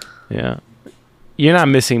 Yeah. You're not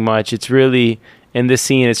missing much. It's really, in this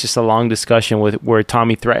scene, it's just a long discussion with where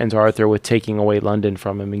Tommy threatens Arthur with taking away London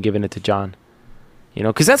from him and giving it to John. You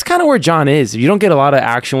know, because that's kind of where John is. You don't get a lot of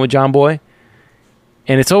action with John Boy.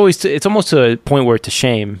 And it's almost to a point where it's a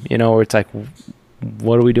shame, you know, where it's like,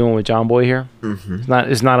 what are we doing with John Boy here? Mm-hmm.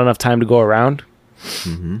 It's not enough time to go around.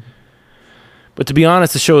 Mm-hmm. But to be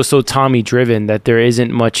honest, the show is so Tommy driven that there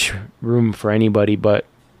isn't much room for anybody but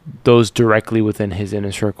those directly within his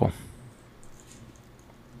inner circle.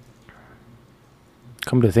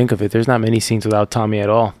 Come to think of it, there's not many scenes without Tommy at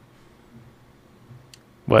all.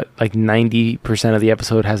 What, like 90% of the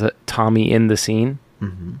episode has a Tommy in the scene,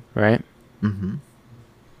 right? Mm-hmm.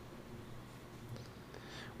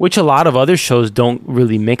 Which a lot of other shows don't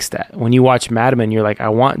really mix that. When you watch Mad Men, you're like, I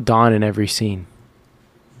want Don in every scene.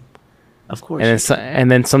 Of course. And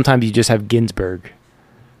then sometimes you just have Ginsberg.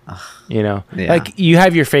 You know, yeah. like you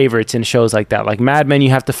have your favorites in shows like that. Like Mad Men, you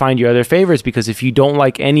have to find your other favorites because if you don't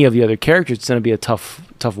like any of the other characters, it's going to be a tough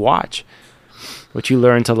watch. But you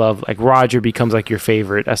learn to love, like Roger becomes like your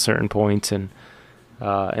favorite at certain points, and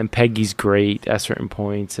Peggy's great at certain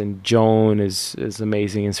points, and Joan is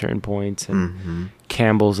amazing in certain points, and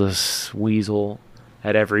Campbell's a weasel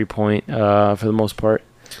at every point for the most part.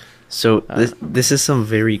 So this is some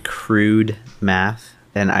very crude math,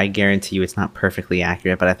 and I guarantee you it's not perfectly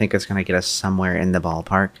accurate, but I think it's going to get us somewhere in the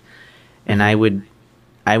ballpark. And I would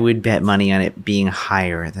bet money on it being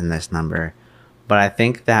higher than this number, but I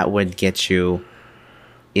think that would get you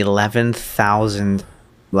 11,000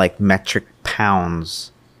 like metric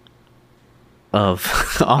pounds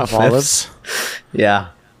of olives. Yeah.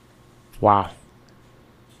 Wow.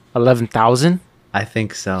 11,000? I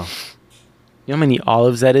think so. You know how many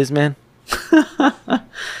olives that is, man?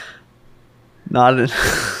 Not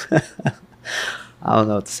I don't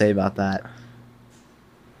know what to say about that.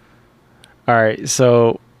 All right,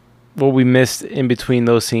 so what we missed in between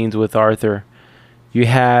those scenes with Arthur, you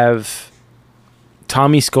have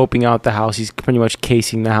Tommy scoping out the house. He's pretty much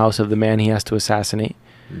casing the house of the man he has to assassinate.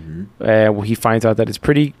 He finds out that it's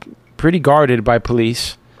pretty guarded by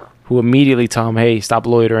police, who immediately tell him, hey, stop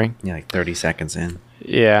loitering. Yeah, like 30 seconds in.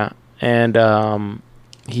 Yeah, and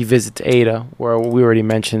he visits Ada, where we already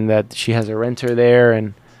mentioned that she has a renter there,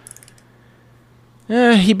 and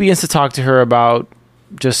he begins to talk to her about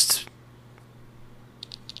just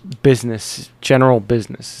business, general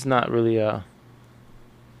business. It's not really a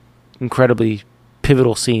incredibly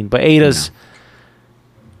pivotal scene, but Ada's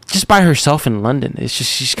just by herself in London. It's just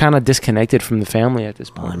she's kind of disconnected from the family at this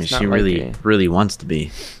point. Well, I mean, she really wants to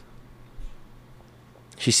be.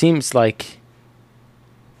 She seems like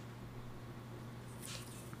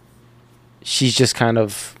she's just kind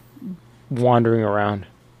of wandering around.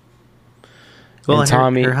 Well, and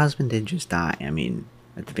Tommy, her husband did just die. I mean,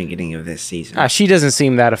 at the beginning of this season. She doesn't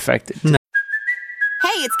seem that affected. No.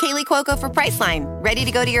 Hey, it's Kaylee Cuoco for Priceline. Ready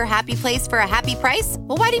to go to your happy place for a happy price?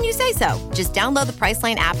 Well, why didn't you say so? Just download the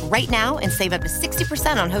Priceline app right now and save up to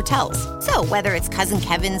 60% on hotels. So whether it's Cousin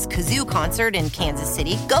Kevin's Kazoo Concert in Kansas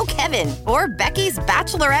City, go Kevin, or Becky's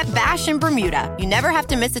Bachelorette Bash in Bermuda, you never have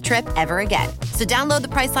to miss a trip ever again. So download the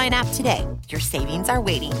Priceline app today. Your savings are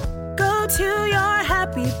waiting. Go to your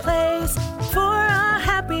happy place for a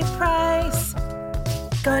happy price.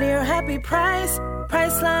 Go to your happy price,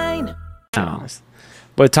 Priceline. Oh.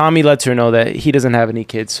 But Tommy lets her know that he doesn't have any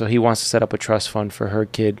kids, so he wants to set up a trust fund for her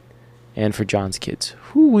kid and for John's kids,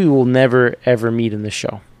 who we will never, ever meet in the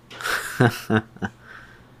show.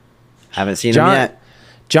 Haven't seen them yet.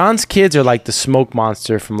 John's kids are like the smoke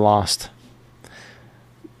monster from Lost.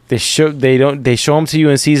 They show them to you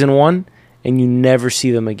in season 1, and you never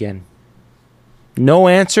see them again. No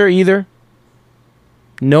answer either.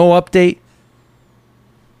 No update.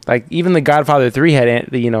 Like, even The Godfather 3 had,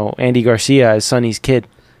 Andy Garcia as Sonny's kid,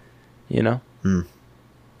 you know?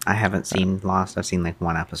 I haven't seen Lost. I've seen, like,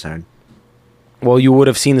 one episode. Well, you would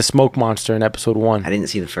have seen the smoke monster in episode 1. I didn't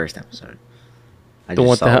see the first episode. I The just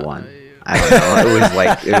one saw that- one. I don't know.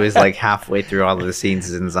 It was like halfway through all of the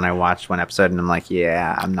seasons, and I watched one episode, and I'm like,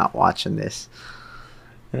 yeah, I'm not watching this.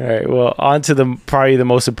 All right. Well, on to probably the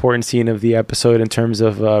most important scene of the episode in terms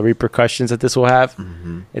of repercussions that this will have.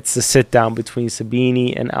 Mm-hmm. It's the sit down between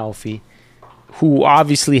Sabini and Alfie, who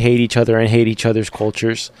obviously hate each other and hate each other's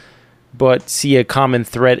cultures, but see a common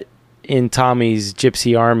threat in Tommy's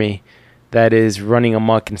gypsy army that is running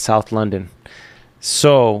amok in South London.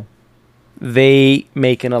 So they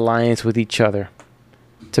make an alliance with each other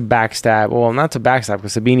to backstab. Well, not to backstab,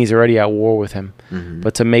 because Sabini's already at war with him,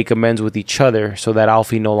 but to make amends with each other so that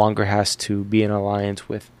Alfie no longer has to be in alliance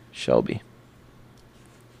with Shelby.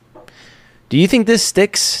 Do you think this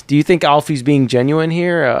sticks? Do you think Alfie's being genuine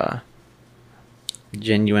here?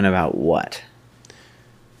 Genuine about what?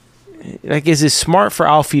 Like, is it smart for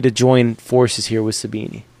Alfie to join forces here with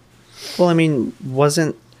Sabini? Well, I mean,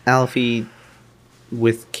 wasn't Alfie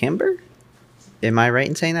with Kimber? Am I right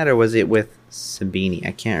in saying that, or was it with Sabini?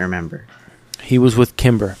 I can't remember. He was with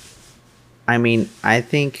Kimber. I mean, I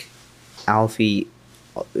think Alfie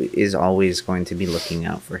is always going to be looking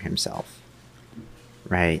out for himself,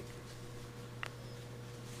 right?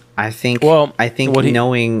 I think. Well, I think what he-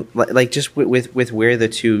 knowing, like, just with where the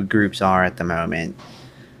two groups are at the moment,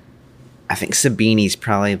 I think Sabini's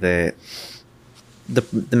probably the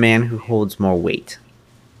man who holds more weight.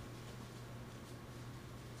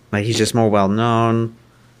 Like, he's just more well known.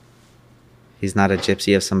 He's not a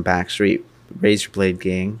gypsy of some backstreet razor blade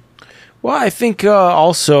gang. Well, I think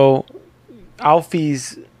also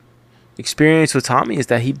Alfie's experience with Tommy is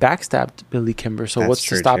that he backstabbed Billy Kimber. So That's what's to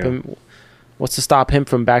true, stop too. him? What's to stop him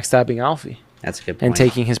from backstabbing Alfie That's a good point. and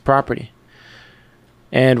taking his property?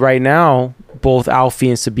 And right now, both Alfie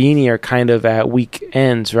and Sabini are kind of at weak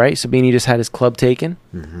ends, right? Sabini just had his club taken.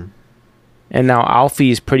 Mm-hmm. And now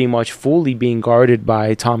Alfie is pretty much fully being guarded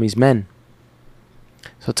by Tommy's men.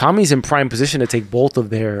 So Tommy's in prime position to take both of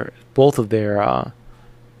their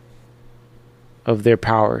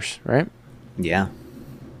powers, right? Yeah.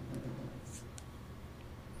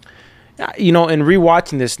 You know, in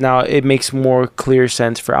rewatching this now, it makes more clear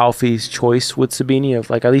sense for Alfie's choice with Sabini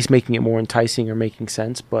of, like, at least making it more enticing or making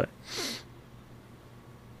sense, but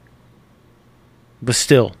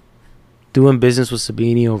still, doing business with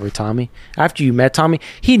Sabini over Tommy. After you met Tommy,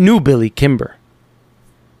 he knew Billy Kimber.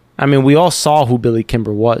 I mean, we all saw who Billy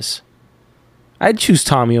Kimber was. I'd choose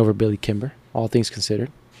Tommy over Billy Kimber, all things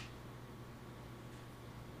considered.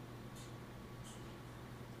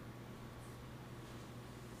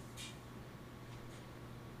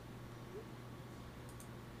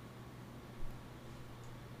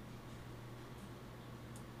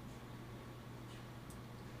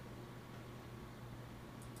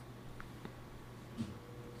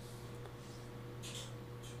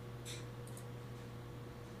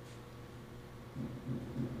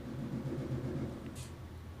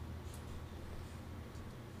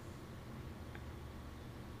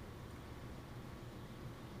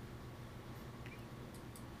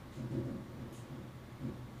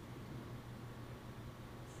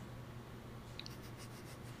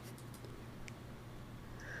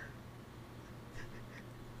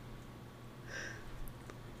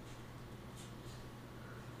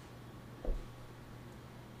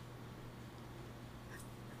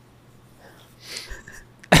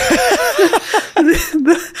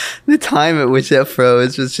 The time at which that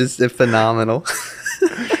froze was just phenomenal.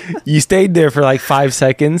 You stayed there for like 5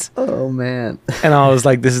 seconds, Oh, man. and I was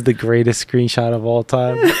like, this is the greatest screenshot of all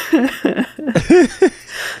time.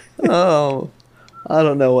 Oh, I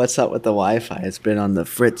don't know what's up with the Wi-Fi. It's been on the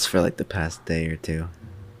fritz for like the past day or two.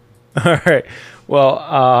 All right. Well,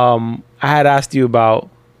 I had asked you about,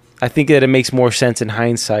 I think that it makes more sense in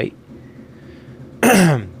hindsight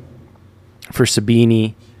for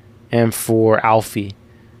Sabini and for Alfie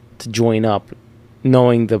to join up,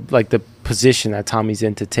 knowing the position that Tommy's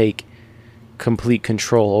in to take complete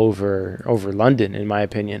control over London, in my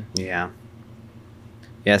opinion. Yeah.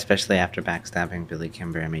 Yeah, especially after backstabbing Billy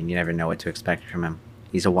Kimber. I mean, you never know what to expect from him.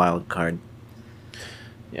 He's a wild card.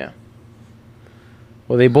 Yeah.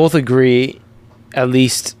 Well, they both agree, at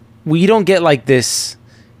least we don't get like this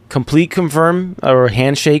complete confirm or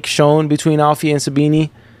handshake shown between Alfie and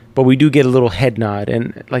Sabini, but we do get a little head nod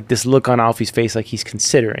and like this look on Alfie's face like he's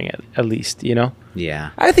considering it, at least, you know?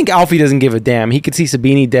 Yeah. I think Alfie doesn't give a damn. He could see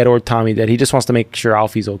Sabini dead or Tommy dead. He just wants to make sure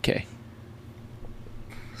Alfie's okay.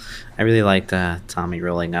 I really liked Tommy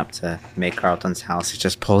rolling up to May Carlton's house. He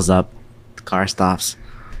just pulls up, the car stops.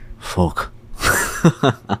 Fuck.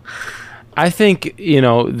 I think, you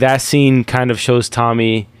know, that scene kind of shows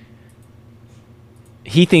Tommy,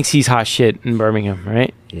 he thinks he's hot shit in Birmingham,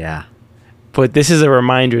 right? Yeah. But this is a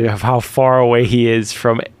reminder of how far away he is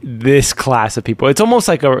from this class of people. It's almost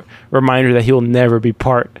like a reminder that he'll never be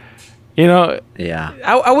part. You know? Yeah.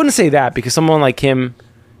 I wouldn't say that, because someone like him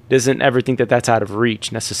doesn't ever think that that's out of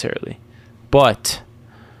reach necessarily. But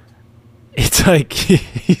it's like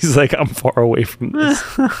he's like, I'm far away from this.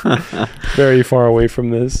 Very far away from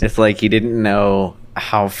this. It's like he didn't know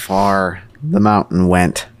how far the mountain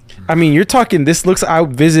went. I mean, you're talking, this looks, I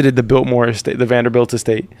visited the Biltmore estate, the Vanderbilt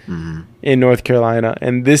estate in North Carolina,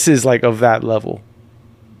 and this is like of that level.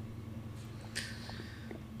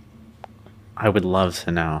 I would love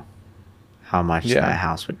to know how much that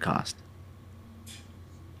house would cost.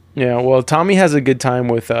 Yeah, well, Tommy has a good time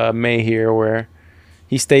with May here, where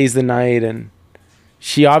he stays the night, and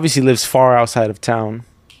she obviously lives far outside of town.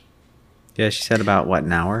 Yeah, she said about, what,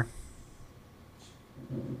 an hour?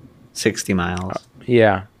 60 miles.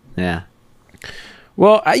 Yeah. Yeah.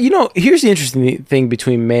 Well, here's the interesting thing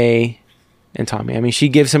between May and Tommy. I mean, she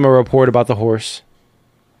gives him a report about the horse,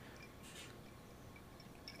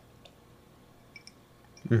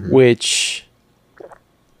 which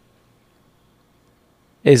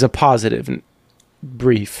is a positive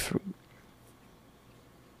brief.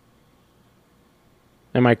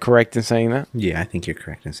 Am I correct in saying that? Yeah, I think you're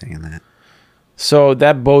correct in saying that. So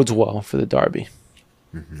that bodes well for the Derby,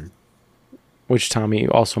 which Tommy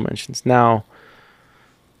also mentions. Now,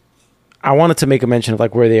 I wanted to make a mention of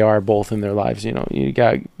like where they are both in their lives. You know, you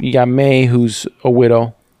got May, who's a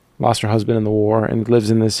widow, lost her husband in the war, and lives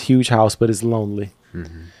in this huge house, but is lonely.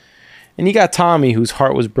 And you got Tommy, whose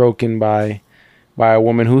heart was broken by a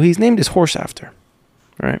woman who he's named his horse after,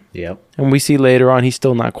 right? Yep. And we see later on he's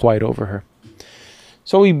still not quite over her.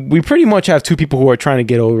 So we pretty much have two people who are trying to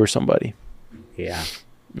get over somebody. Yeah.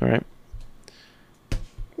 All right.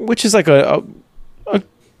 Which is like an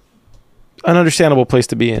understandable place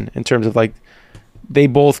to be in terms of like they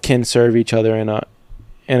both can serve each other in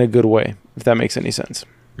a good way, if that makes any sense.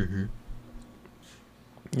 You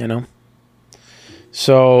know?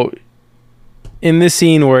 So in this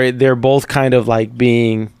scene where they're both kind of like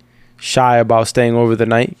being shy about staying over the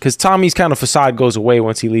night, because Tommy's kind of facade goes away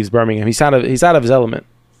once he leaves Birmingham. He's out of his element.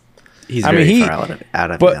 He's far out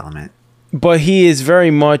of his element. But he is very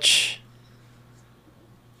much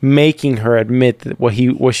making her admit that what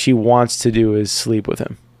she wants to do is sleep with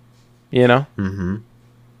him. You know?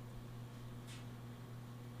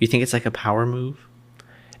 You think it's like a power move?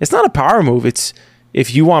 It's not a power move. It's,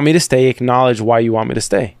 if you want me to stay, acknowledge why you want me to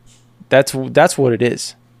stay. That's what it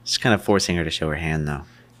is. It's kind of forcing her to show her hand, though.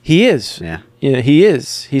 He is. Yeah. You know, he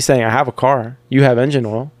is. He's saying, I have a car. You have engine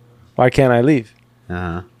oil. Why can't I leave?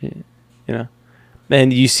 You know?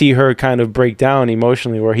 And you see her kind of break down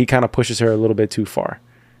emotionally, where he kind of pushes her a little bit too far.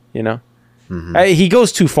 You know? He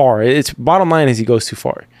goes too far. It's bottom line is he goes too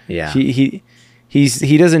far. Yeah. He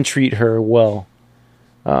doesn't treat her well.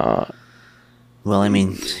 Well, I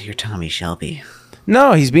mean, you're Tommy Shelby.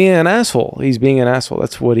 No, he's being an asshole.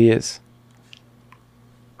 That's what he is.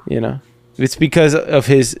 You know? It's because of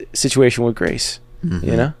his situation with Grace.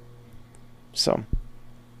 You know? So.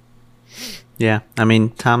 Yeah. I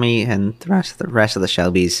mean, Tommy and the rest of the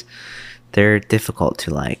Shelbys, they're difficult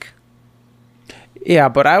to like. Yeah,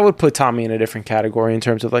 but I would put Tommy in a different category in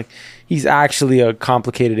terms of like he's actually a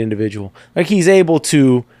complicated individual. Like he's able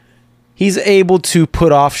to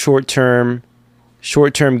put off short-term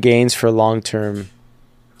gains for long-term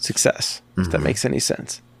success. If that makes any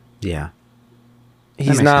sense. Yeah.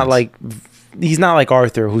 He's not like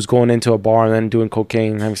Arthur, who's going into a bar and then doing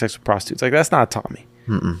cocaine and having sex with prostitutes. Like that's not Tommy.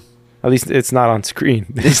 At least it's not on screen.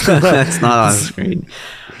 It's not on screen.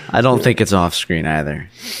 I don't think it's off screen either.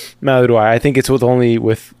 Neither do I. I think it's only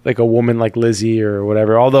with like a woman like Lizzie or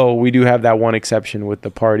whatever. Although we do have that one exception with the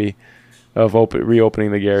party of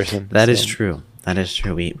reopening the garrison. That is true.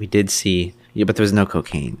 We did see, but there was no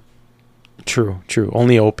cocaine. True.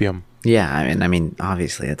 Only opium. Yeah, I mean,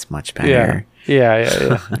 obviously it's much better.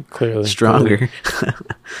 Yeah. Clearly. Stronger.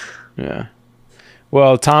 Yeah.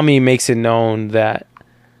 Well, Tommy makes it known that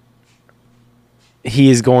he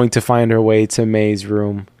is going to find her way to May's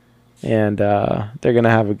room, and they're going to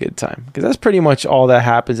have a good time. Because that's pretty much all that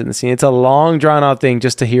happens in the scene. It's a long, drawn-out thing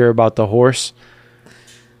just to hear about the horse.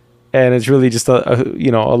 And it's really just a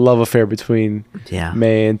love affair between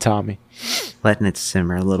May and Tommy. Letting it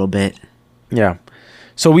simmer a little bit. Yeah.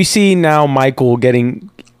 So we see now Michael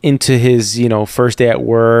getting into his, first day at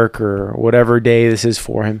work or whatever day this is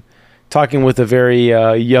for him. Talking with a very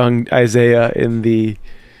young Isaiah in the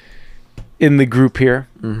group here.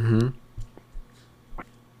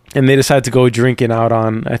 And they decide to go drinking out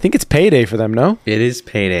on, I think it's payday for them, no? It is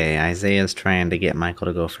payday. Isaiah's trying to get Michael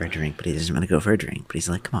to go for a drink, but he doesn't want to go for a drink. But he's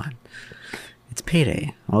like, come on. It's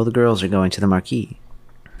payday. All the girls are going to the marquee.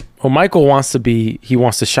 Well, Michael wants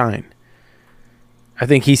to shine. I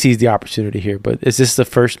think he sees the opportunity here, but is this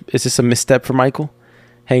a misstep for Michael?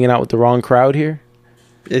 Hanging out with the wrong crowd here?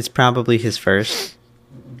 It's probably his first.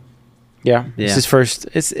 Yeah. It's his first.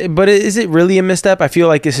 But is it really a misstep? I feel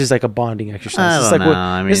like this is like a bonding exercise.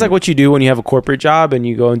 It's like what you do when you have a corporate job and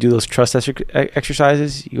you go and do those trust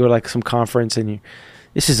exercises. You go to like some conference and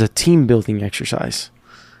this is a team building exercise.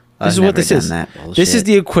 This is what this is. This is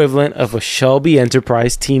the equivalent of a Shelby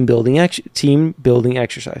Enterprise team building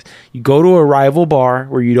exercise. You go to a rival bar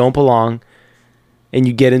where you don't belong, and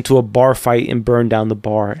you get into a bar fight and burn down the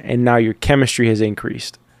bar, and now your chemistry has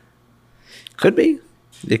increased. Could be.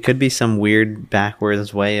 It could be some weird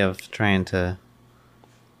backwards way of trying to.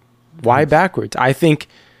 Why backwards? I think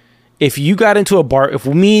if me and you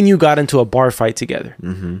got into a bar fight together,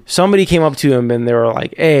 somebody came up to him and they were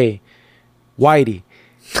like, "Hey, Whitey."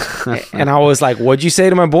 And I was like, "What'd you say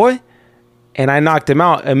to my boy?" And I knocked him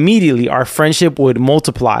out. Immediately, our friendship would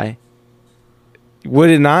multiply.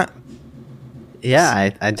 Would it not?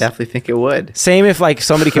 Yeah, I definitely think it would. Same if like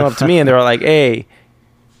somebody came up to me and they were like, "Hey,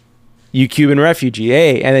 you Cuban refugee,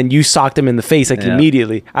 hey," and then you socked him in the face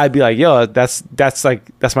immediately. I'd be like, "Yo, that's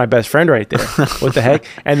my best friend right there." What the heck?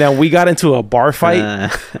 And then we got into a bar fight,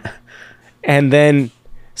 and then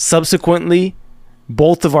subsequently,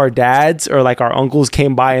 both of our dads or like our uncles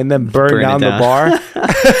came by and then burned down the bar.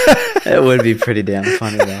 It would be pretty damn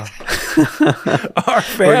funny though. Our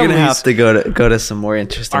families, we're gonna have to go to some more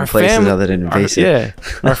interesting places other than invasive.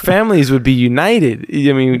 Our families would be united.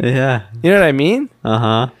 I mean, you know what I mean?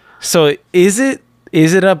 So is it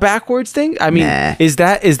a backwards thing? I mean, is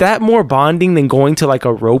that more bonding than going to like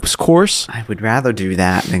a ropes course? I would rather do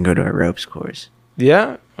that than go to a ropes course.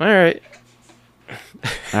 Yeah. All right.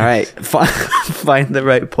 Find the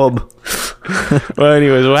right pub. Well,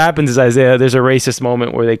 anyways, what happens is Isaiah, there's a racist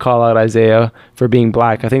moment where they call out Isaiah for being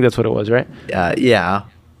black. I think that's what it was, right? Yeah.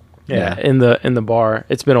 In the bar.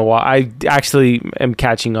 It's been a while. I actually am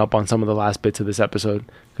catching up on some of the last bits of this episode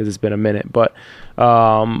because it's been a minute, but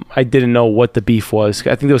I didn't know what the beef was.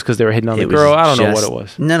 I think it was because they were hitting on the girl. I don't know what it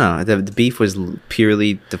was. No. The beef was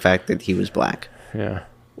purely the fact that he was black. Yeah.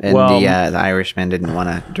 And the Irishman didn't want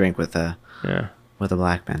to drink with a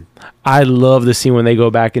black man. I love the scene when they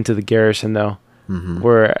go back into the garrison though,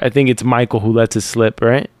 where I think it's Michael who lets it slip,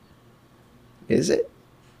 right? Is it?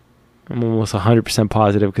 I'm almost 100%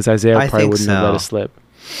 positive because Isaiah probably wouldn't have let it slip.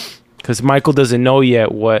 Because Michael doesn't know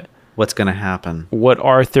yet what's going to happen. What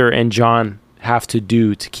Arthur and John have to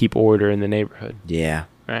do to keep order in the neighborhood. Yeah.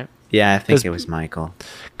 Right? Yeah, I think it was Michael.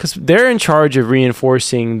 Because they're in charge of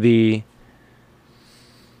reinforcing the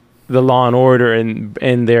law and order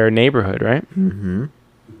in their neighborhood, right? Mm-hmm.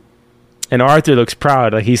 And Arthur looks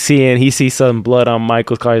proud. Like he sees some blood on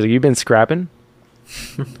Michael's car. He's like, "You've been scrapping?"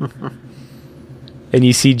 And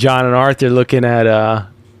you see John and Arthur looking at I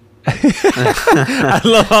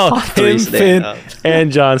love how him, Finn,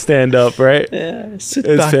 and John stand up, right? Yeah, sit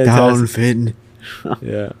back down, Finn.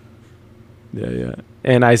 Yeah.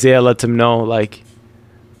 And Isaiah lets him know like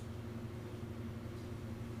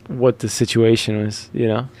what the situation was, you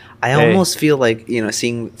know. I almost feel like, you know,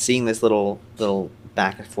 seeing this little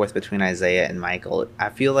back and forth between Isaiah and Michael, I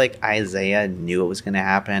feel like Isaiah knew it was going to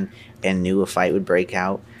happen and knew a fight would break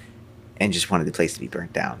out and just wanted the place to be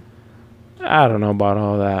burnt down. I don't know about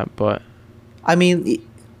all that, but I mean,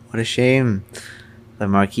 what a shame. The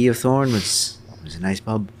Marquis of Thorn was a nice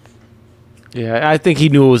pub. Yeah, I think he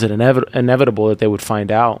knew it was inevitable that they would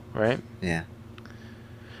find out, right? Yeah.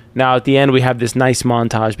 Now, at the end, we have this nice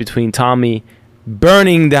montage between Tommy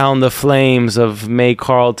burning down the flames of May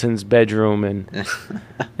Carlton's bedroom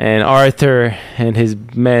and Arthur and his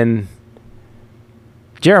men.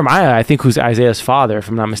 Jeremiah, I think, who's Isaiah's father, if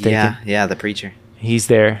I'm not mistaken. Yeah, the preacher. He's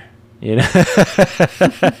there, you know.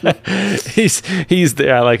 he's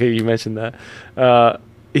there. I like how you mentioned that.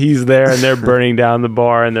 He's there, and they're burning down the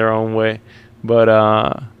bar in their own way. But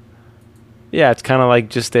yeah, it's kind of like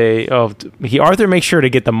just Arthur makes sure to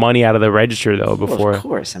get the money out of the register though before. Well, of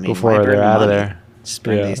course, I mean, before they're out of there. Just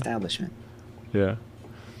burn the establishment. Yeah.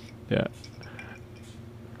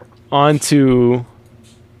 On to.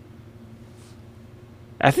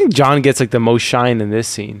 I think John gets like the most shine in this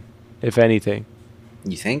scene, if anything.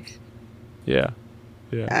 You think? Yeah.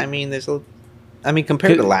 I mean,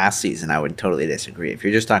 compared to last season, I would totally disagree. If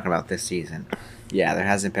you're just talking about this season, yeah, there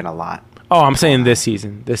hasn't been a lot. Oh, I'm saying this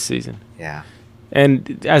season. Yeah.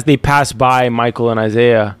 And as they pass by Michael and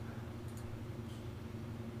Isaiah,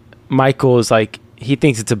 Michael is like, he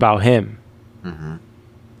thinks it's about him. Mm-hmm.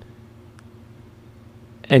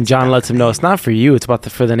 And John lets him know it's not for you. It's about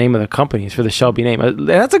for the name of the company. It's for the Shelby name.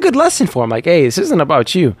 That's a good lesson for him. Like, hey, this isn't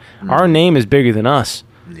about you. Our name is bigger than us.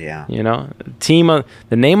 Yeah. You know,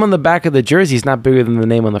 the name on the back of the jersey is not bigger than the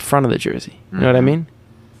name on the front of the jersey. You know what I mean?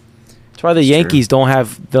 That's why the Yankees don't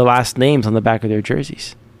have the last names on the back of their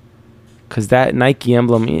jerseys. Because that Nike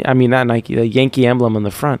emblem, I mean, not Nike, the Yankee emblem on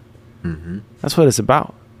the front. That's what it's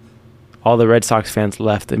about. All the Red Sox fans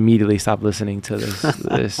left, immediately stopped listening to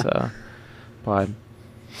this pod.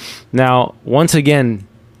 Now, once again,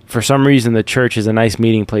 for some reason, the church is a nice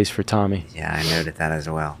meeting place for Tommy. Yeah, I noted that as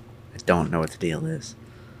well. I don't know what the deal is.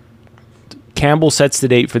 Campbell sets the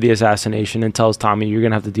date for the assassination and tells Tommy, you're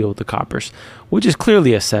going to have to deal with the coppers, which is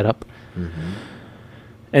clearly a setup.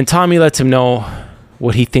 And Tommy lets him know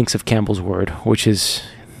what he thinks of Campbell's word, which is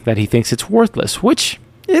that he thinks it's worthless, which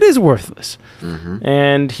it is worthless.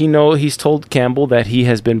 And he's told Campbell that he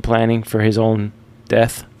has been planning for his own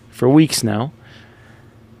death for weeks now.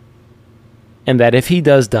 And that if he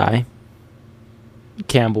does die,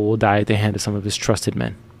 Campbell will die at the hand of some of his trusted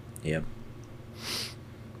men. Yep.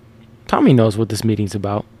 Tommy knows what this meeting's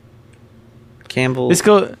about. Campbell. This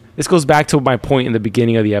goes back to my point in the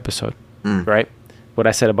beginning of the episode, right? What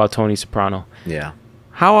I said about Tony Soprano. Yeah.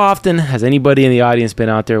 How often has anybody in the audience been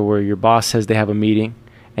out there where your boss says they have a meeting,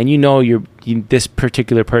 and this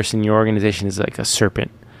particular person in your organization is like a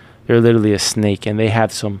serpent? They're literally a snake, and they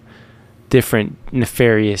have some different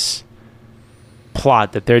nefarious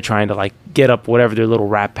plot that they're trying to like get up whatever their little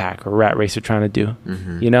rat pack or rat race they're trying to do,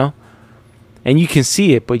 you know? And you can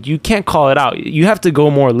see it, but you can't call it out. You have to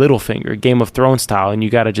go more Littlefinger, Game of Thrones style, and you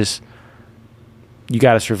got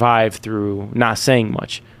to survive through not saying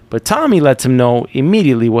much. But Tommy lets him know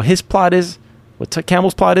immediately what his plot is, what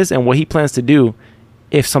Campbell's plot is, and what he plans to do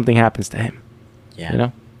if something happens to him. Yeah. You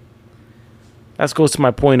know? That goes to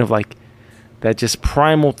my point of like that just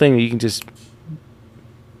primal thing that you can just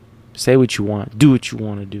say what you want, do what you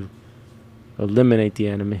want to do, eliminate the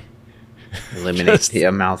enemy. Eliminate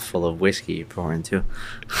a mouthful of whiskey you pour into.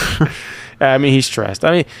 I mean, he's stressed.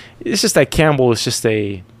 I mean, it's just that Campbell is just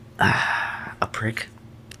a prick,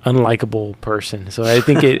 unlikable person. So I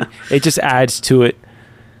think it just adds to it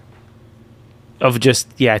of just,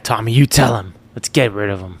 yeah, Tommy, you tell him. Let's get rid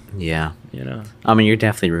of him. Yeah. You know? I mean, you're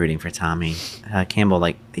definitely rooting for Tommy. Campbell,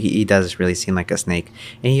 like, he does really seem like a snake.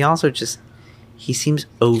 And he also he seems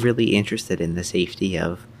overly interested in the safety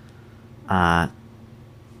of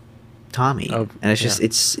Tommy. And it's just,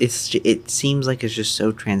 it seems like it's just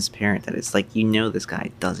so transparent that it's like, this guy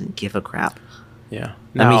doesn't give a crap. Yeah.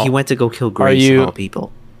 Now, I mean, he went to go kill Grace of all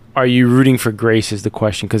people. Are you rooting for Grace is the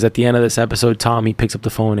question, because at the end of this episode, Tommy picks up the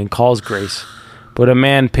phone and calls Grace. But a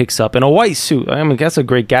man picks up in a white suit. I mean, that's a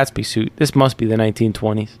great Gatsby suit. This must be the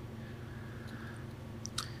 1920s.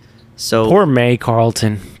 So poor May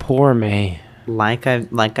Carlton. Poor May. Like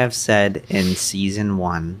I've said in season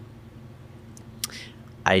 1,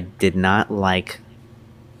 I did not like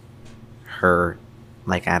her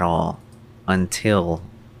like at all until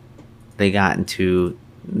they got into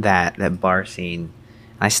that bar scene.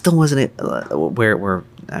 I still wasn't where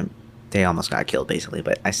they almost got killed basically,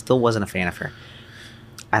 but I still wasn't a fan of her.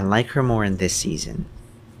 I like her more in this season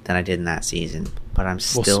than I did in that season, but I'm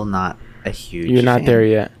still not a huge You're not fan. there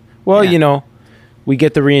yet. Well, we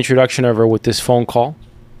get the reintroduction of her with this phone call,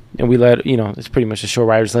 and we it's pretty much the show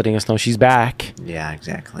writers letting us know she's back. Yeah,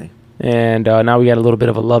 exactly. And now we got a little bit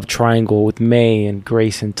of a love triangle with May and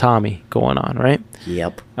Grace and Tommy going on, right?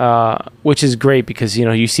 Yep. Which is great because,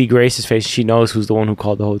 you see Grace's face. She knows who's the one who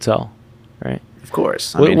called the hotel, right? Of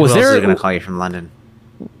course. I mean, who else is going to call you from London?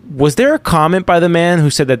 Was there a comment by the man who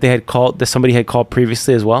said that somebody had called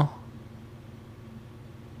previously as well?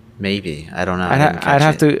 Maybe. I don't know. I'd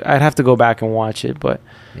have to go back and watch it, but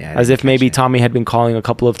as if maybe Tommy had been calling a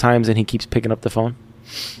couple of times and he keeps picking up the phone.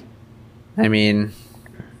 I mean,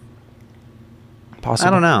 possible.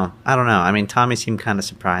 I don't know. I mean, Tommy seemed kind of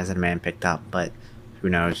surprised that a man picked up, but who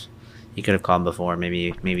knows? He could have called before.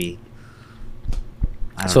 Maybe.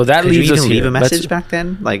 So that leaves us here. Leave a message back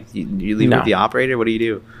then? Like you leave with the operator? What do you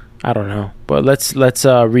do? I don't know. But let's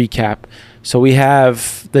recap. So we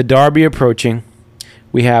have the derby approaching.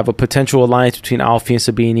 We have a potential alliance between Alfie and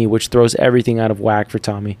Sabini, which throws everything out of whack for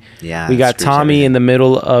Tommy. Yeah. We got Tommy in the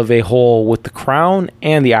middle of a hole with the Crown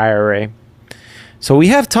and the IRA. So we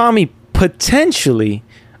have Tommy potentially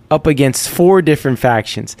up against 4 different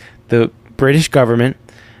factions: the British government,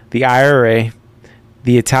 the IRA,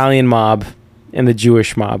 the Italian mob, and the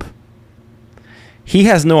Jewish mob. He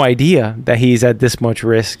has no idea that he's at this much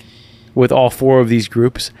risk with all 4 of these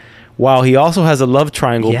groups, while he also has a love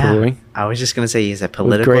triangle brewing. I was just going to say he's a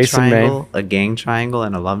political triangle, a gang triangle,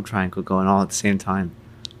 and a love triangle going all at the same time.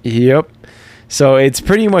 Yep. So it's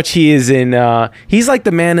pretty much he is in. He's like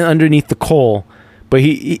the man underneath the coal, but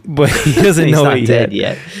he doesn't He's know not it dead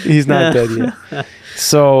yet. He's not dead yet.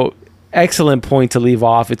 So excellent point to leave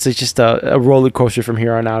off. It's just a roller coaster from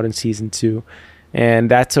here on out in season 2, and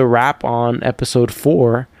that's a wrap on episode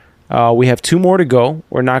 4. We have 2 more to go.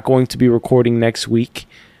 We're not going to be recording next week,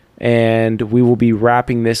 and we will be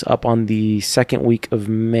wrapping this up on the second week of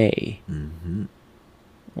May. Mm-hmm.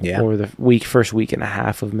 Yeah. Or the first week and a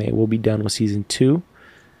half of May. We'll be done with season 2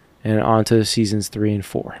 and on to seasons 3 and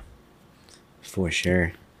 4. For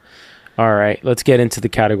sure. All right, let's get into the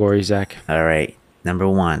categories, Zach. All right. Number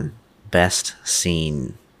 1, best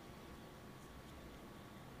scene.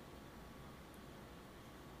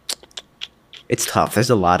 It's tough. There's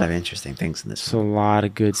a lot of interesting things in this There's a lot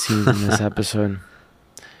of good scenes in this episode.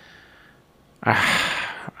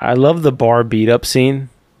 I love the bar beat up scene.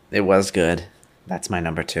 It was good. That's my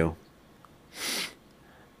number 2.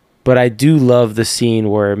 But I do love the scene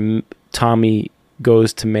where Tommy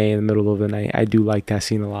goes to May in the middle of the night. I do like that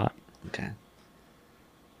scene a lot. Okay.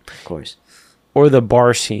 Of course. Or the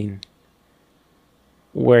bar scene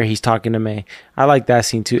where he's talking to May. I like that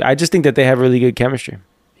scene too. I just think that they have really good chemistry.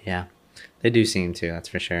 Yeah. They do seem to, that's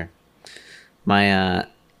for sure. My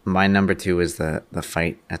number 2 is the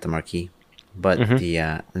fight at the Marquee. But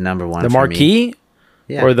the number 1 The for Marquee? Me,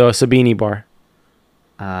 yeah. Or the Sabini bar?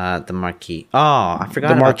 The Marquee. Oh, I forgot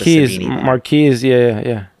The about the Marquee is Sabini bar. Marquee is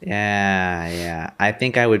yeah. Yeah. I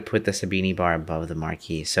think I would put the Sabini bar above the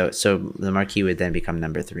Marquee. So the Marquee would then become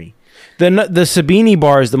number 3. The Sabini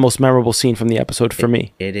bar is the most memorable scene from the episode for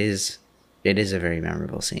me. It is a very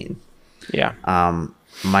memorable scene. Yeah.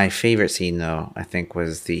 My favorite scene though, I think,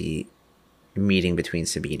 was the meeting between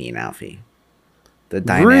Sabini and Alfie. The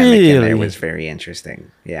dynamic in there was very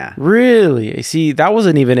interesting. Yeah. Really? See, that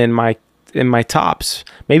wasn't even in my tops.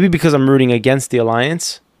 Maybe because I'm rooting against the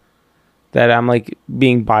Alliance, that I'm like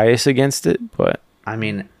being biased against it. But I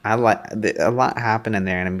mean, a lot happened in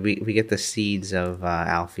there, and I mean, we get the seeds of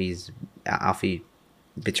Alfie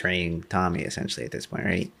betraying Tommy essentially at this point,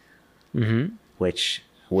 right? Mm-hmm. Which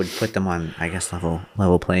would put them on, I guess,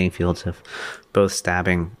 level playing fields of both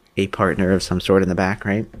stabbing a partner of some sort in the back,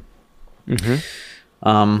 right? Mm-hmm.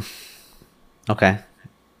 Okay.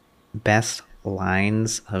 Best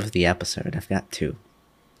lines of the episode. I've got 2.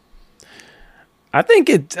 I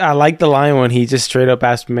like the line when he just straight up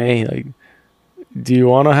asked May, like, do you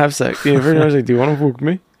want to have sex? You ever like, do you want to fuck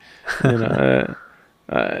me? And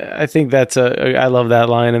I think I love that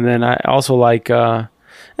line. And then I also like, I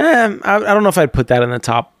don't know if I'd put that in the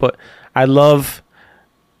top, but I love,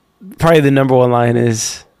 probably the number 1 line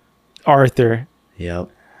is Arthur. Yep.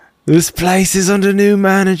 This place is under new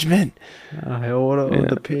management. I order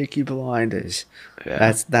the Peaky Blinders.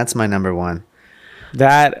 Yeah. That's my number 1.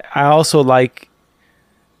 That I also like.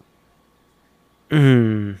 I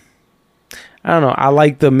don't know. I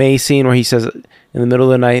like the May scene where he says, "In the middle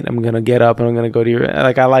of the night, I'm gonna get up and I'm gonna go to your."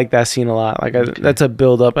 Like, I like that scene a lot. Like, that's a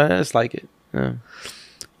build up. I just like it. Yeah.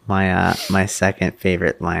 My second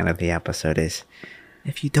favorite line of the episode is,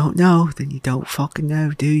 "If you don't know, then you don't fucking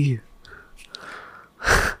know, do you?"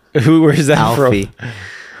 Where's that Alfie. from?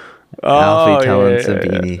 Alfie telling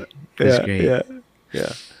Sabini. It's great.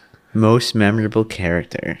 Yeah. Most memorable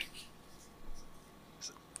character.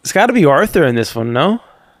 It's got to be Arthur in this one, no?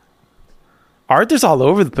 Arthur's all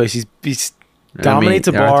over the place. He's dominates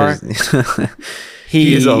a bar.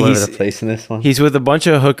 He is all over the place in this one. He's with a bunch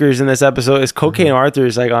of hookers in this episode. It's Cocaine Arthur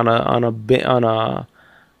is like on a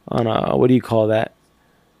what do you call that?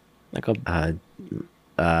 Like a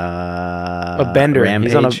bender.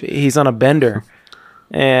 Rampage. He's on a bender.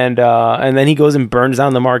 And then he goes and burns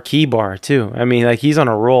down the Marquee bar too. I mean, like, he's on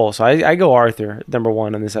a roll. So I go Arthur, number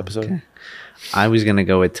 1 in this episode. Okay. I was gonna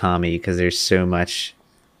go with Tommy because there's so much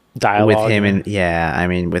dialogue with him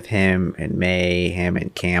with him and May, him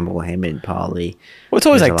and Campbell, him and Polly. Well, it's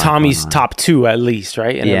always like Tommy's top 2 at least,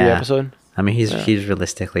 right? In every episode. I mean, he's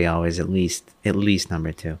realistically always at least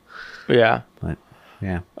number 2. Yeah. But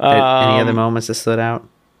yeah. Any other moments that stood out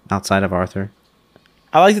outside of Arthur?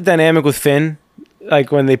 I like the dynamic with Finn,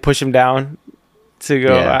 like when they push him down to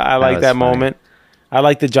go. Yeah, I like that moment. I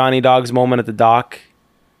like the Johnny Dogs moment at the dock.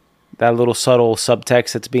 That little subtle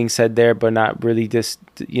subtext that's being said there, but not really just,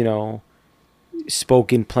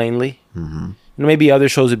 spoken plainly. Mm-hmm. Maybe other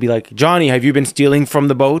shows would be like, Johnny, have you been stealing from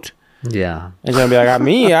the boat? Yeah. And gonna be like,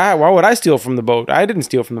 me? Why would I steal from the boat? I didn't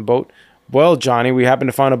steal from the boat. Well, Johnny, we happened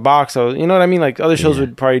to find a box. So, you know what I mean? Like, other shows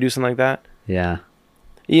would probably do something like that. Yeah.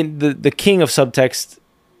 The king of subtext,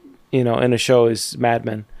 in a show is Mad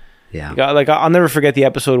Men. Yeah. Like, I'll never forget the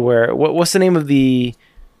episode where what's the name of the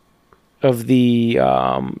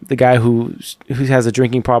guy who has a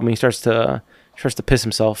drinking problem. He starts to Starts to piss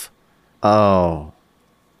himself. Oh.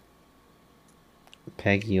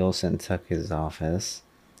 Peggy Olsen took his office.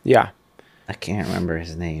 Yeah. I can't remember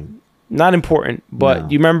his name. Not important, but No.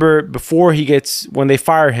 you remember before when they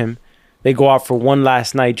fire him, they go out for one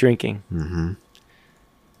last night drinking. Mm-hmm.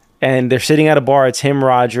 And they're sitting at a bar. It's him,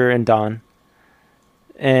 Roger, and Don.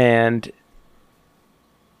 And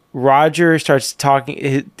Roger starts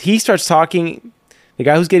talking. He starts talking. The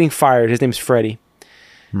guy who's getting fired, his name's Freddie.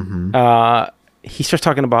 Mm-hmm. He starts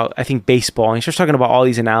talking about, I think, baseball. And he starts talking about all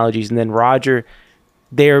these analogies. And then Roger,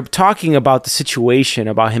 they're talking about the situation,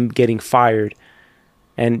 about him getting fired.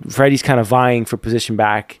 And Freddie's kind of vying for position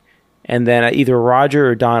back. And then either Roger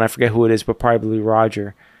or Don, I forget who it is, but probably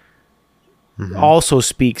Roger, also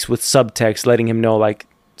speaks with subtext, letting him know, like,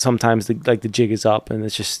 sometimes the jig is up and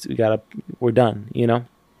it's just, we're done, you know?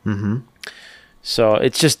 Mm-hmm. So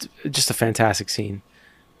it's just a fantastic scene.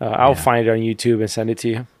 I'll find it on YouTube and send it to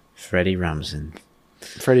you. Freddie Rumsen.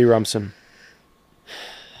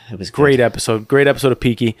 It was Great good. episode. Great episode of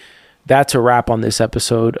Peaky. That's a wrap on this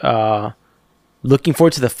episode. Looking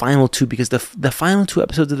forward to the final two, because the final two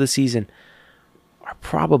episodes of the season are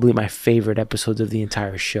probably my favorite episodes of the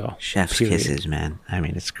entire show. Chef's Period. kisses, man. I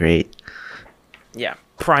mean, it's great. Yeah.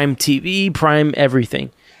 Prime TV, Prime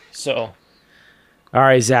everything. So, all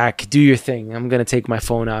right, Zach, do your thing. I'm going to take my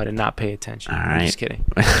phone out and not pay attention. All I'm right. just kidding.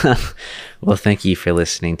 Well, thank you for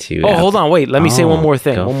listening to... Oh, hold on. Wait. Let me say one more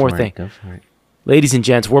thing. Go One more for it, thing. Go for it. Ladies and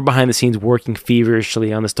gents, we're behind the scenes working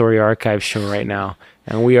feverishly on the Story Archive show right now.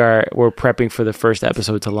 And we're prepping for the first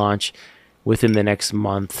episode to launch within the next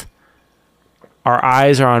month. Our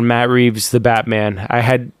eyes are on Matt Reeves' The Batman. I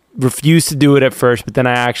had refused to do it at first, but then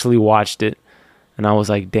I actually watched it. And I was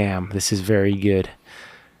like, damn, this is very good.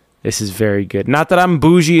 This is very good. Not that I'm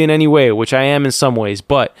bougie in any way, which I am in some ways,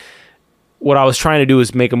 but what I was trying to do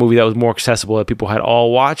is make a movie that was more accessible, that people had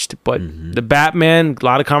all watched. But The Batman, a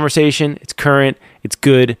lot of conversation. It's current. It's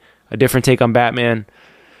good. A different take on Batman.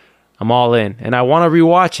 I'm all in. And I want to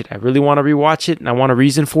rewatch it. I really want to rewatch it, and I want a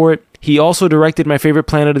reason for it. He also directed my favorite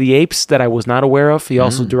Planet of the Apes that I was not aware of. He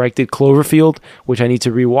also directed Cloverfield, which I need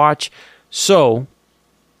to rewatch. So,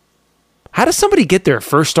 how does somebody get their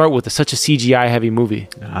first start with such a CGI-heavy movie?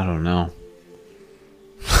 I don't know.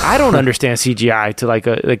 I don't understand CGI to like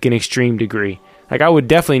an extreme degree. Like, I would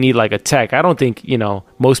definitely need like a tech. I don't think,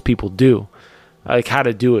 most people do. Like, how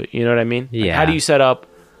to do it. You know what I mean? Like, Yeah. how do you set up,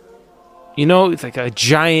 it's like a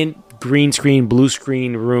giant green screen, blue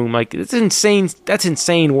screen room. Like, it's insane. That's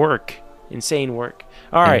insane work. Insane work.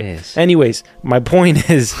 All right. is. Anyways, my point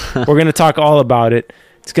is we're going to talk all about it.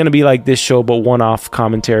 It's going to be like this show, but one-off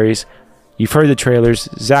commentaries. You've heard the trailers.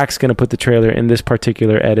 Zach's going to put the trailer in this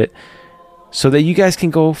particular edit so that you guys can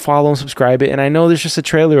go follow and subscribe it. And I know there's just a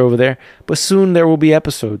trailer over there, but soon there will be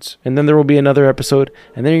episodes. And then there will be another episode.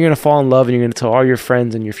 And then you're going to fall in love, and you're going to tell all your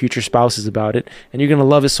friends and your future spouses about it. And you're going to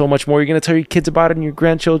love it so much more. You're going to tell your kids about it and your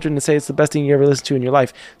grandchildren and say it's the best thing you ever listened to in your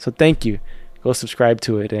life. So thank you. Go subscribe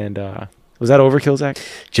to it. And was that overkill, Zach?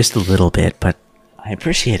 Just a little bit, but I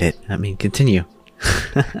appreciate it. I mean, continue.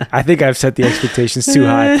 I think I've set the expectations too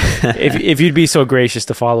high. If you'd be so gracious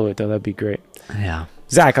to follow it, though, that'd be great. Yeah.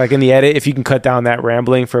 Zach, like in the edit, if you can cut down that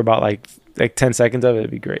rambling for about like 10 seconds of it,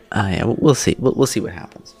 it'd be great. Yeah, we'll see. We'll see what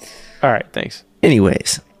happens. All right, thanks.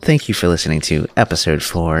 Anyways, thank you for listening to episode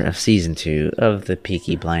 4 of season 2 of the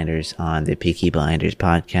Peaky Blinders on the Peaky Blinders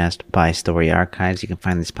podcast by Story Archives. You can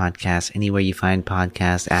find this podcast anywhere you find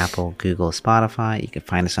podcasts: Apple, Google, Spotify. You can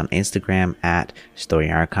find us on Instagram at Story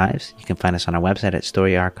Archives. You can find us on our website at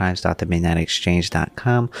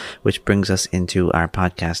storyarchives.themidnightexchange.com, which brings us into our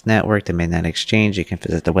podcast network, The Midnight Exchange. You can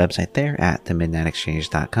visit the website there at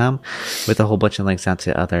themidnightexchange.com with a whole bunch of links out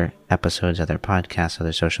to other episodes, other podcasts,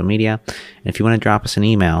 other social media. And if you want to drop us an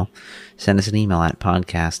email, send us an email at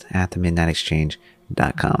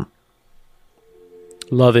podcast@themidnightexchange.com.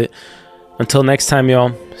 Love it. Until next time,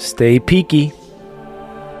 y'all, stay peaky.